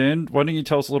via LinkedIn. Why don't you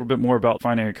tell us a little bit more about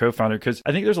finding a co-founder? Because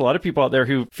I think there's a lot of people out there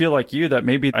who feel like you that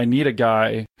maybe I need a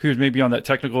guy who's maybe on that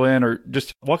technical end, or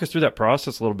just walk us through that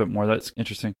process a little bit more. That's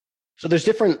interesting. So there's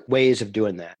different ways of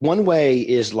doing that. One way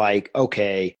is like,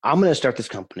 okay, I'm going to start this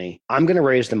company. I'm going to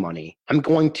raise the money. I'm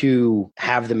going to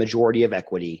have the majority of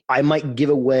equity. I might give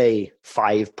away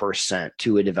 5%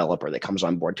 to a developer that comes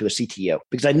on board, to a CTO,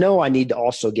 because I know I need to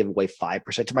also give away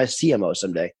 5% to my CMO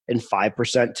someday and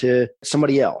 5% to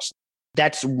somebody else.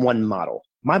 That's one model.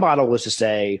 My model was to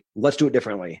say, let's do it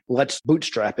differently. Let's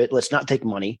bootstrap it. Let's not take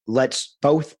money. Let's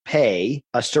both pay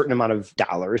a certain amount of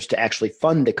dollars to actually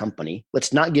fund the company.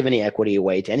 Let's not give any equity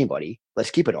away to anybody. Let's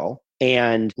keep it all.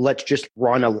 And let's just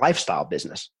run a lifestyle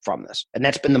business from this. And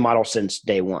that's been the model since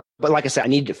day one. But like I said, I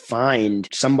needed to find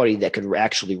somebody that could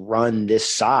actually run this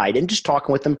side. And just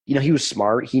talking with him, he was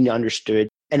smart. He understood.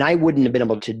 And I wouldn't have been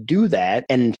able to do that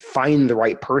and find the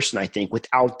right person, I think,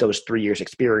 without those 3 years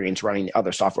experience running the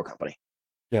other software company.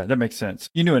 Yeah, that makes sense.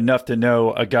 You knew enough to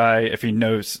know a guy if he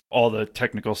knows all the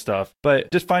technical stuff.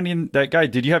 But just finding that guy,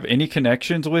 did you have any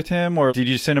connections with him, or did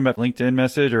you send him a LinkedIn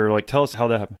message, or tell us how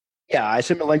that happened? Yeah, I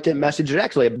sent him a LinkedIn message. There's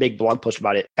actually a big blog post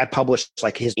about it. I published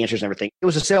his answers and everything. It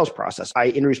was a sales process. I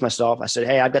introduced myself. I said,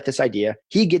 hey, I've got this idea.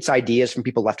 He gets ideas from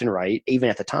people left and right, even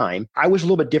at the time. I was a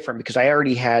little bit different because I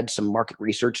already had some market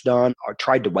research done. I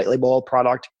tried to white label a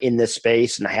product in this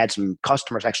space, and I had some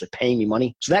customers actually paying me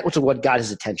money. So that was what got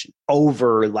his attention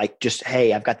over just,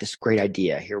 hey, I've got this great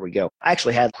idea. Here we go. I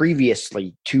actually had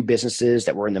previously 2 businesses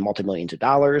that were in the multi-millions of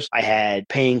dollars. I had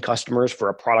paying customers for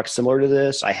a product similar to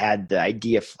this. I had the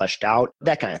idea fleshed out,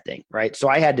 that kind of thing, right? So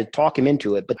I had to talk him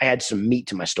into it, but I had some meat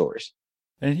to my stories.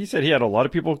 And he said he had a lot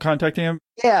of people contacting him?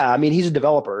 Yeah, he's a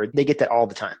developer. They get that all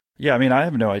the time. Yeah, I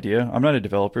have no idea. I'm not a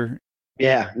developer.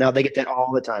 Yeah, no, they get that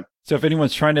all the time. So if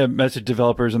anyone's trying to message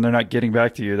developers and they're not getting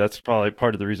back to you, that's probably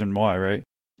part of the reason why, right?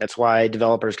 That's why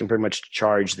developers can pretty much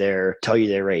tell you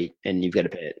their rate, and you've got to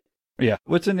pay it. Yeah.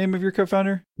 What's the name of your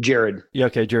co-founder? Jared. Yeah,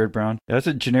 okay, Jared Brown. Yeah, that's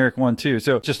a generic one too.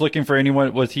 So just looking for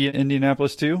anyone, was he in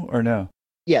Indianapolis too, or no?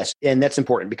 Yes. And that's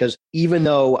important because even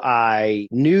though I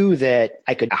knew that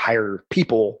I could hire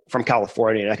people from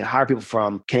California and I could hire people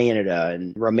from Canada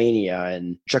and Romania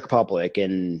and Czech Republic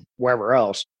and wherever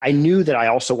else, I knew that I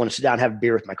also wanted to sit down and have a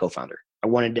beer with my co-founder. I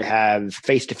wanted to have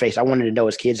face-to-face. I wanted to know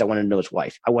his kids. I wanted to know his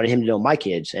wife. I wanted him to know my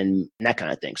kids and that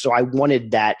kind of thing. So I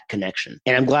wanted that connection.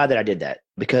 And I'm glad that I did that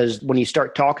because when you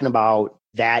start talking about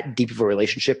that deep of a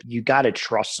relationship, you got to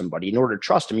trust somebody. In order to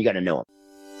trust them, you got to know them.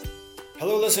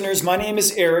 Hello, listeners. My name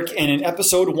is Eric, and in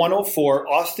episode 104,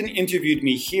 Austin interviewed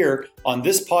me here on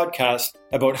this podcast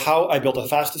about how I built a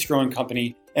fastest growing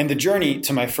company and the journey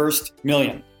to my first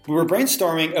million. We were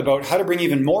brainstorming about how to bring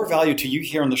even more value to you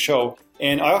here on the show,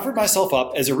 and I offered myself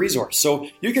up as a resource. So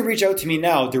you can reach out to me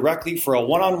now directly for a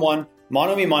one-on-one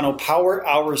Mano a Mano Power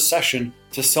Hour session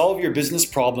to solve your business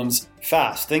problems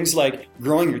fast. Things like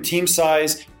growing your team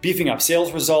size, beefing up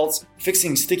sales results,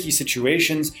 fixing sticky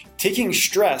situations, taking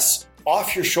stress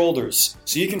off your shoulders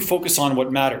so you can focus on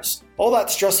what matters. All that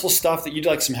stressful stuff that you'd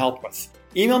like some help with.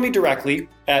 Email me directly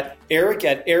at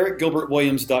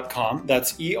eric@ericgilbertwilliams.com.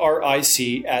 That's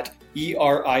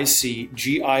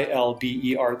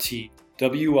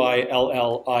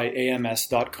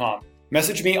ERIC@ERICGILBERTWILLIAMS.com.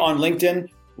 Message me on LinkedIn.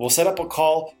 We'll set up a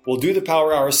call. We'll do the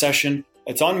Power Hour session.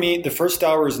 It's on me. The first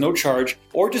hour is no charge.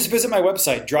 Or just visit my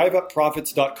website,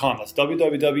 driveupprofits.com. That's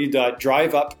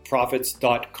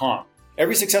www.driveupprofits.com.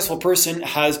 Every successful person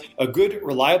has a good,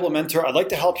 reliable mentor. I'd like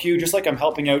to help you just like I'm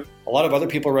helping out a lot of other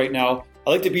people right now.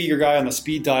 I like to be your guy on the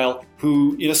speed dial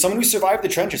who, someone who survived the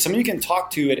trenches, someone you can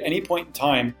talk to at any point in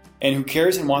time and who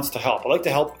cares and wants to help. I like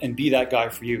to help and be that guy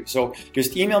for you. So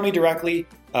just email me directly,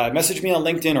 message me on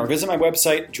LinkedIn, or visit my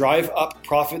website,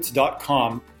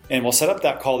 driveupprofits.com, and we'll set up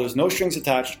that call. There's no strings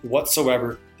attached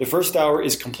whatsoever. The first hour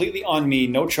is completely on me,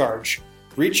 no charge.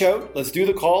 Reach out, let's do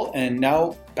the call, and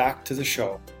now back to the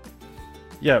show.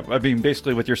 Yeah, I mean,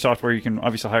 basically with your software, you can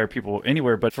obviously hire people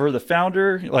anywhere. But for the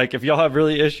founder, like if y'all have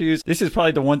really issues, this is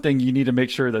probably the one thing you need to make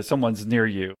sure that someone's near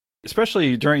you,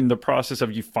 especially during the process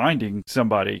of you finding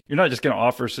somebody. You're not just going to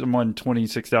offer someone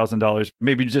 $26,000.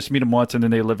 Maybe you just meet them once and then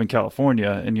they live in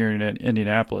California and you're in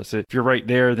Indianapolis. If you're right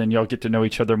there, then y'all get to know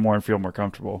each other more and feel more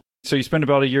comfortable. So you spend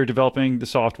about a year developing the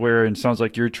software, and it sounds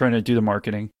like you're trying to do the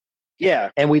marketing. Yeah.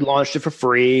 And we launched it for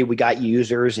free. We got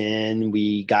users in,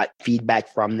 we got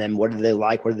feedback from them. What do they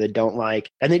like? What do they don't like?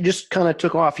 And it just kind of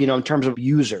took off, in terms of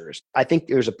users. I think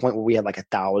there was a point where we had like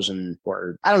 1,000,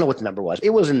 or I don't know what the number was.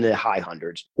 It was in the high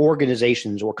hundreds,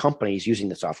 organizations or companies using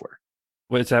the software.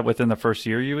 Was that within the first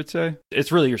year, you would say?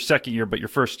 It's really your second year, but your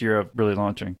first year of really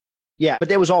launching. Yeah, but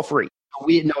that was all free.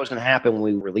 We didn't know what was going to happen when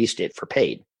we released it for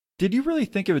paid. Did you really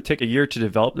think it would take a year to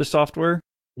develop the software?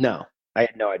 No, I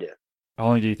had no idea. How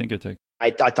long do you think it would take?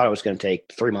 I thought it was going to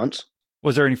take 3 months.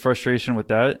 Was there any frustration with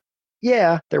that?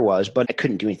 Yeah, there was, but I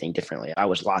couldn't do anything differently. I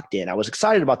was locked in. I was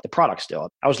excited about the product still.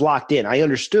 I was locked in. I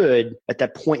understood at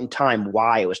that point in time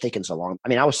why it was taking so long. I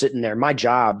mean, I was sitting there. My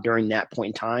job during that point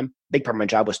in time, big part of my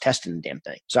job was testing the damn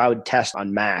thing. So I would test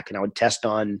on Mac and I would test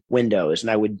on Windows and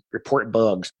I would report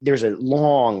bugs. There's a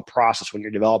long process when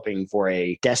you're developing for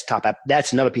a desktop app.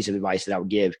 That's another piece of advice that I would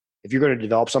give. If you're going to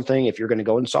develop something, if you're going to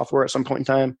go in software at some point in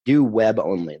time, do web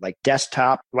only, like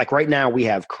desktop. Like right now we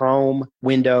have Chrome,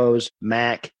 Windows,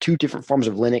 Mac, 2 different forms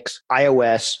of Linux,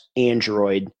 iOS,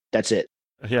 Android. That's it.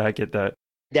 Yeah, I get that.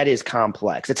 That is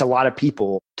complex. It's a lot of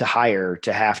people to hire,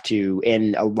 to have to,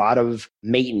 and a lot of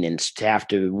maintenance to have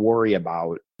to worry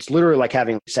about. It's literally like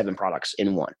having 7 products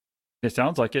in one. It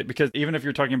sounds like it, because even if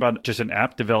you're talking about just an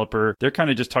app developer, they're kind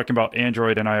of just talking about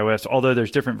Android and iOS, although there's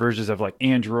different versions of like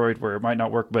Android where it might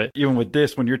not work. But even with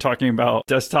this, when you're talking about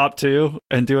desktop too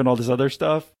and doing all this other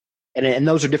stuff. And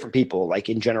those are different people, like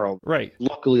in general. Right.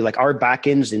 Locally, like our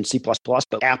backends in C++, but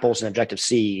Apple's and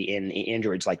Objective-C and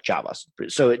Android's like Java.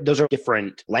 So those are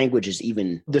different languages.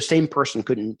 Even the same person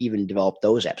couldn't even develop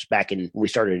those apps back when we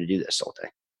started to do this whole thing.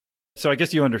 So I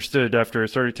guess you understood after it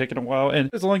started taking a while. And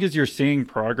as long as you're seeing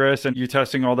progress and you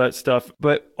testing all that stuff,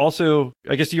 but also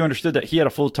I guess you understood that he had a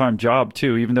full-time job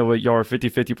too, even though y'all are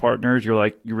 50-50 partners, you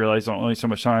realize only so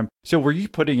much time. So were you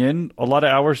putting in a lot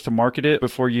of hours to market it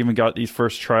before you even got these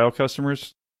first trial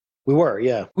customers? We were,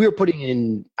 yeah. We were putting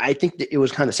in, I think that it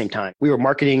was kind of the same time. We were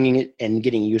marketing it and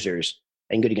getting users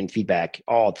and getting feedback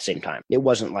all at the same time. It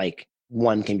wasn't like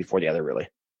one came before the other, really.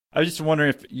 I was just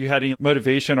wondering if you had any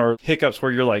motivation or hiccups where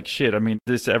you're like, shit, I mean,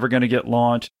 is this ever going to get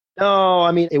launched? No,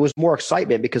 I mean, it was more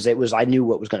excitement because I knew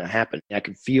what was going to happen. I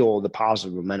could feel the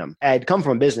positive momentum. I had come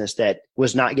from a business that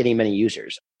was not getting many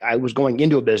users. I was going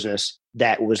into a business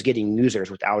that was getting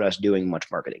users without us doing much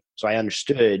marketing. So I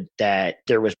understood that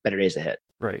there was better days ahead.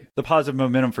 Right. The positive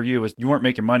momentum for you was you weren't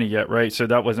making money yet, right? So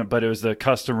that wasn't, but it was the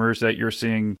customers that you're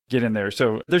seeing get in there.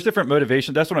 So there's different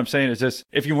motivation. That's what I'm saying is this,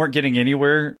 if you weren't getting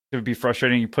anywhere, it would be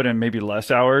frustrating. You put in maybe less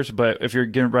hours, but if you're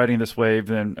riding this wave,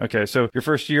 then okay. So your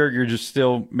first year, you're just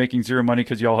still making zero money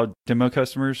because y'all had demo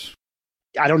customers?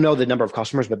 I don't know the number of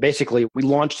customers, but basically we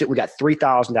launched it. We got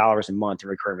 $3,000 a month in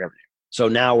recurring revenue. So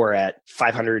now we're at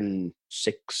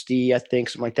 560, I think,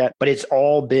 something like that. But it's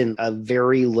all been a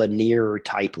very linear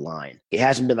type line. It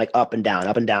hasn't been like up and down,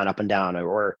 up and down, up and down,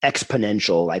 or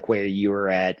exponential, like where you were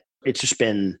at. It's just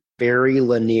been very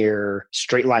linear,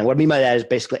 straight line. What I mean by that is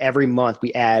basically every month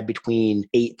we add between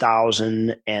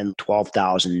 8,000 and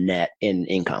 12,000 net in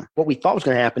income. What we thought was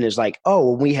going to happen is like,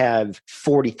 oh, when we have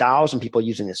 40,000 people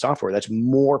using the software, that's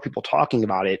more people talking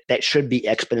about it. That should be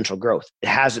exponential growth. It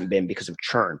hasn't been because of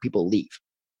churn. People leave.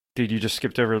 Dude, you just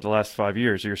skipped over the last 5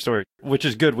 years of your story, which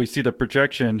is good. We see the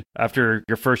projection after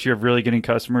your first year of really getting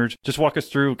customers. Just walk us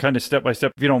through kind of step by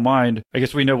step, if you don't mind. I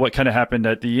guess we know what kind of happened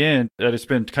at the end, that it's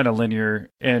been kind of linear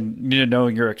and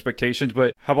knowing your expectations.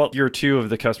 But how about year 2 of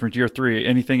the customers, year 3?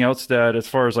 Anything else that as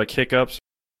far as like hiccups?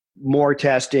 More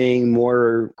testing,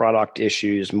 more product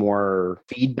issues, more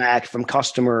feedback from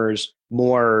customers,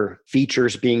 more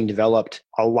features being developed,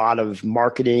 a lot of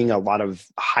marketing, a lot of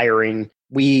hiring.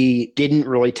 We didn't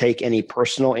really take any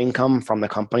personal income from the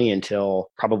company until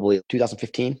probably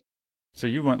 2015. So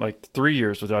you went like 3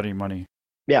 years without any money.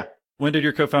 Yeah. When did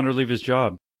your co-founder leave his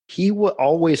job? He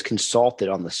always consulted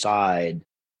on the side.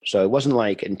 So it wasn't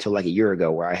like until like a year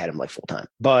ago where I had him like full time.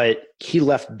 But he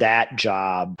left that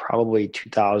job probably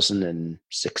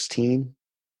 2016.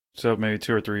 So maybe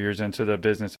 2 or 3 years into the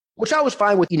business. Which I was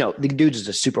fine with. The dude is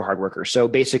a super hard worker. So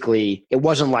basically, it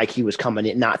wasn't like he was coming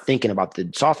in not thinking about the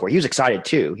software. He was excited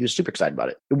too. He was super excited about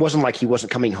it. It wasn't like he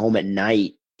wasn't coming home at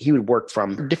night. He would work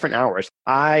from different hours.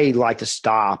 I like to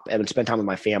stop and spend time with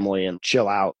my family and chill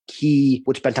out. He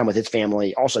would spend time with his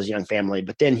family, also his young family,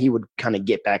 but then he would kind of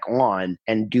get back on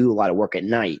and do a lot of work at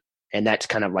night. And that's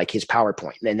kind of like his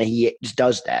PowerPoint. And then he just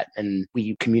does that. And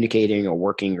we communicating or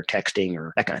working or texting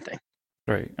or that kind of thing.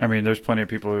 Right. I mean, there's plenty of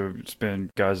people who spend,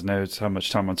 God knows how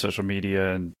much time on social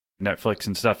media and Netflix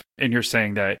and stuff. And you're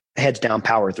saying that heads down,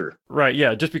 power through. Right.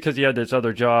 Yeah. Just because he had this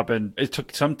other job and it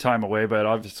took some time away, but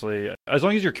obviously, as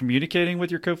long as you're communicating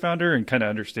with your co-founder and kind of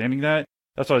understanding that,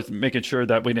 that's why I was making sure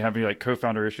that we didn't have any like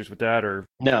co-founder issues with that or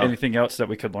anything else that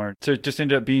we could learn. So it just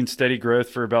ended up being steady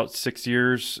growth for about 6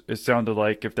 years. It sounded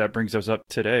like, if that brings us up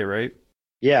today, right?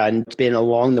 Yeah, and it's been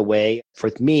along the way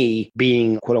for me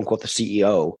being quote unquote the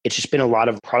CEO. It's just been a lot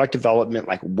of product development.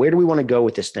 Like, where do we want to go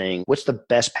with this thing? What's the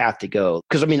best path to go?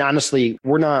 Because I mean, honestly,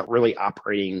 we're not really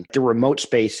operating. The remote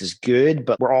space is good,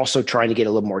 but we're also trying to get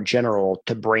a little more general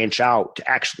to branch out to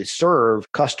actually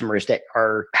serve customers that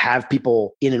have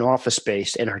people in an office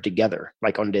space and are together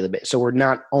like on a daily basis. So we're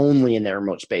not only in that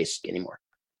remote space anymore.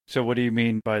 So what do you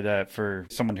mean by that for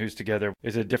someone who's together?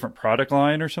 Is it a different product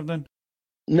line or something?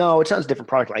 No, it's not a different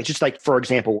product line. It's just like, for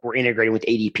example, we're integrating with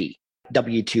ADP,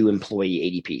 W-2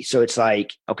 employee ADP. So it's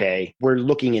like, okay, we're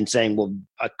looking and saying, well,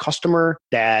 a customer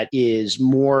that is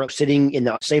more sitting in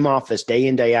the same office day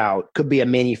in, day out, could be a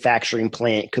manufacturing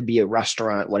plant, could be a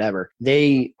restaurant, whatever.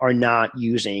 They are not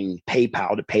using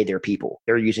PayPal to pay their people.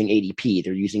 They're using ADP.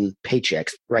 They're using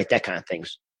Paychex, right? That kind of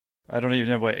things. I don't even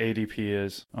know what ADP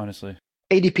is, honestly.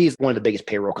 ADP is one of the biggest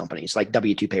payroll companies, like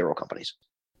W-2 payroll companies.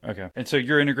 Okay. And so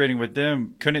you're integrating with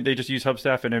them. Couldn't they just use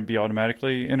Hubstaff and then be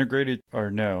automatically integrated?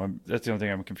 Or no? That's the only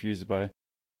thing I'm confused by.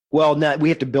 Well, no, we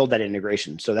have to build that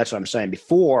integration. So that's what I'm saying.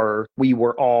 Before, we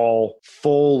were all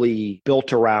fully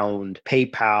built around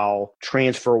PayPal,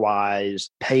 TransferWise,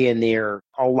 Payoneer,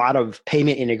 a lot of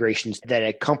payment integrations that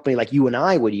a company like you and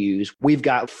I would use. We've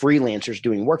got freelancers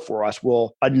doing work for us.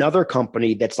 Well, another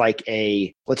company that's like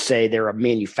let's say they're a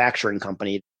manufacturing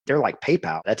company. They're like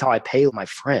PayPal. That's how I pay my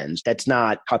friends. That's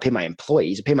not how I pay my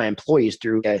employees. I pay my employees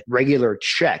through a regular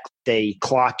check. They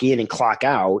clock in and clock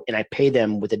out, and I pay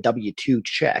them with a W-2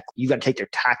 check. You've got to take their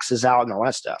taxes out and all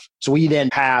that stuff. So we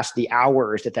then pass the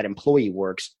hours that employee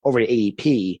works over to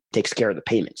ADP, takes care of the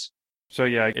payments. So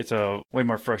yeah, it's way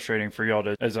more frustrating for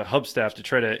y'all as a Hubstaff to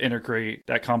try to integrate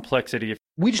that complexity.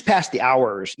 We just pass the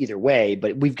hours either way,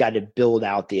 but we've got to build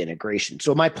out the integration.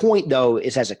 So my point though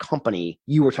is, as a company,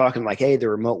 you were talking like, hey, the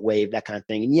remote wave, that kind of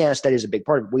thing. And yes, that is a big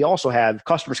part of it. We also have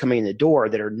customers coming in the door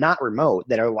that are not remote,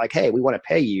 that are like, hey, we want to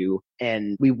pay you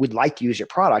and we would like to use your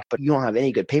product, but you don't have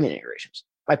any good payment integrations.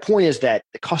 My point is that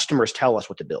the customers tell us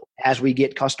what to build. As we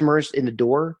get customers in the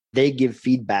door, they give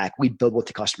feedback. We build what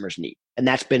the customers need. And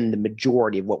that's been the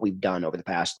majority of what we've done over the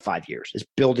past 5 years, is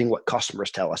building what customers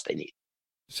tell us they need.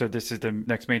 So this is the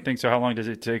next main thing. So how long does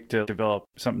it take to develop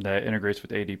something that integrates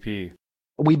with ADP?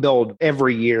 We build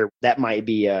every year. That might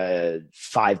be a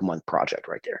 5-month project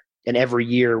right there. And every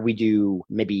year we do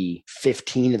maybe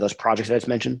 15 of those projects that I just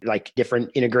mentioned, like different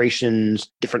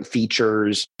integrations, different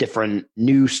features, different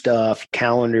new stuff,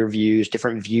 calendar views,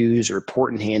 different views,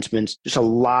 report enhancements, just a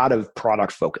lot of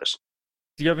product focus.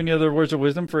 Do you have any other words of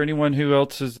wisdom for anyone who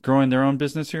else is growing their own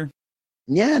business here?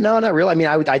 Yeah, no, not really. I mean,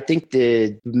 I think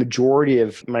the majority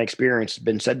of my experience has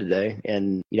been said today.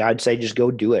 And, I'd say just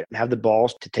go do it. Have the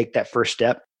balls to take that first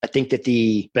step. I think that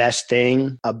the best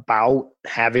thing about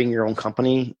having your own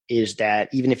company is that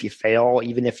even if you fail,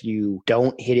 even if you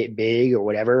don't hit it big or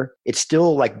whatever, it's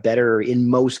still like better in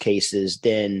most cases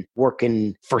than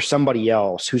working for somebody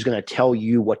else who's going to tell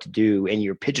you what to do and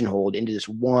you're pigeonholed into this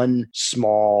one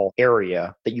small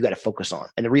area that you got to focus on.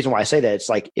 And the reason why I say that, it's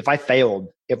like if I failed,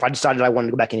 if I decided I wanted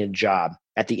to go back into a job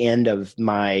at the end of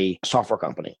my software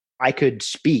company, I could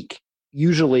speak.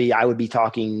 Usually I would be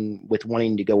talking with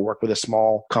wanting to go work with a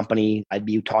small company. I'd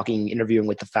be interviewing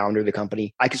with the founder of the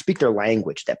company. I could speak their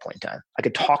language at that point in time. I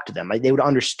could talk to them. They would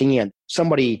understand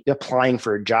somebody applying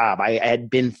for a job. I had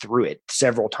been through it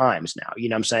several times now, you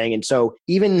know what I'm saying? And so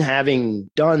even having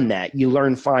done that, you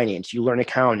learn finance, you learn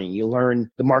accounting, you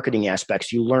learn the marketing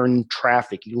aspects, you learn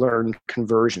traffic, you learn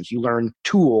conversions, you learn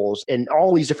tools and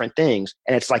all these different things.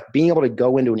 And it's like being able to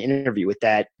go into an interview with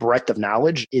that breadth of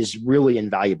knowledge is really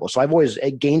invaluable. So I've always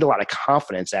gained a lot of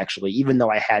confidence, actually, even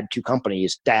though I had two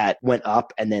companies that went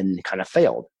up and then kind of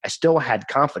failed. I still had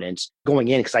confidence going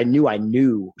in because I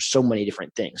knew so many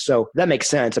different things. So that makes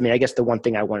sense. I mean, I guess the one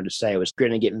thing I wanted to say was you're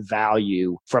going to get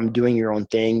value from doing your own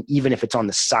thing, even if it's on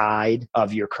the side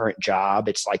of your current job.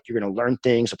 It's like you're going to learn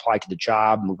things, apply to the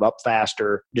job, move up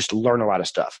faster, just learn a lot of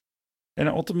stuff. And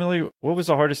ultimately, what was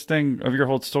the hardest thing of your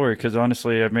whole story? Because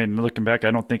honestly, I mean, looking back,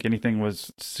 I don't think anything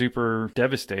was super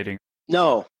devastating.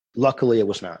 No. Luckily, it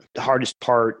was not. The hardest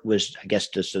part was, I guess,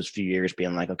 just those few years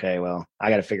being like, okay, well, I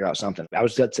got to figure out something. I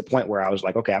was at the point where I was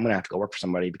like, okay, I'm going to have to go work for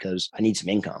somebody because I need some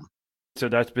income. So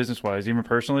that's business-wise. Even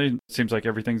personally, it seems like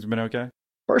everything's been okay?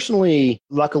 Personally,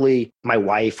 luckily, my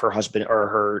wife, her husband, or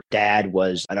her dad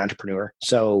was an entrepreneur.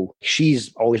 So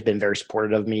she's always been very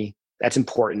supportive of me. That's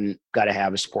important. Got to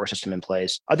have a support system in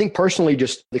place. I think personally,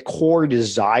 just the core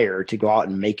desire to go out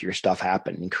and make your stuff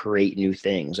happen and create new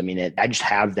things. I mean, I just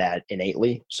have that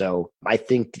innately. So I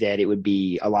think that it would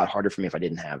be a lot harder for me if I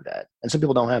didn't have that. And some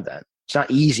people don't have that. It's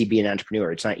not easy being an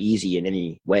entrepreneur. It's not easy in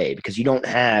any way because you don't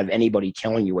have anybody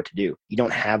telling you what to do. You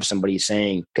don't have somebody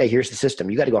saying, okay, here's the system.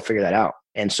 You got to go figure that out.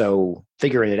 And so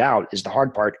figuring it out is the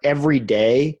hard part. Every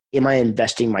day, am I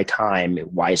investing my time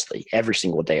wisely? Every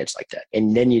single day, it's like that.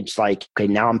 And then it's like, okay,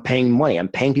 now I'm paying money. I'm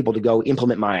paying people to go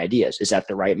implement my ideas. Is that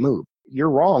the right move? You're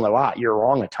wrong a lot. You're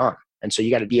wrong a ton. And so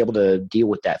you got to be able to deal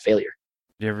with that failure.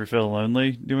 Do you ever feel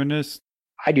lonely doing this?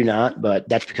 I do not, but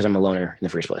that's because I'm a loner in the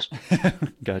first place.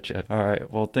 Gotcha. All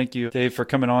right. Well, thank you, Dave, for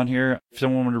coming on here. If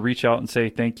someone wanted to reach out and say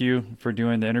thank you for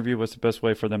doing the interview, what's the best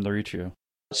way for them to reach you?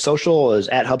 Social is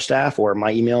 @Hubstaff, or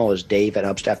my email is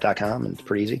dave@hubstaff.com, and it's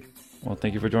pretty easy. Well,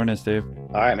 thank you for joining us, Dave.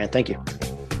 All right, man. Thank you.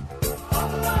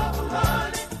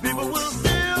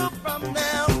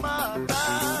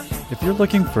 If you're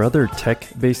looking for other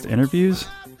tech-based interviews,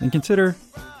 then consider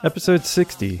episode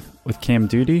 60 with Cam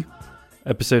Duty,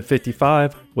 episode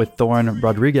 55 with Thorne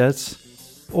Rodriguez,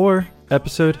 or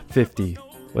episode 50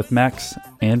 with Max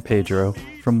and Pedro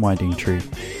from Winding Tree.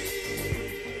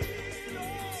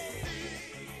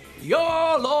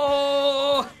 YOLO!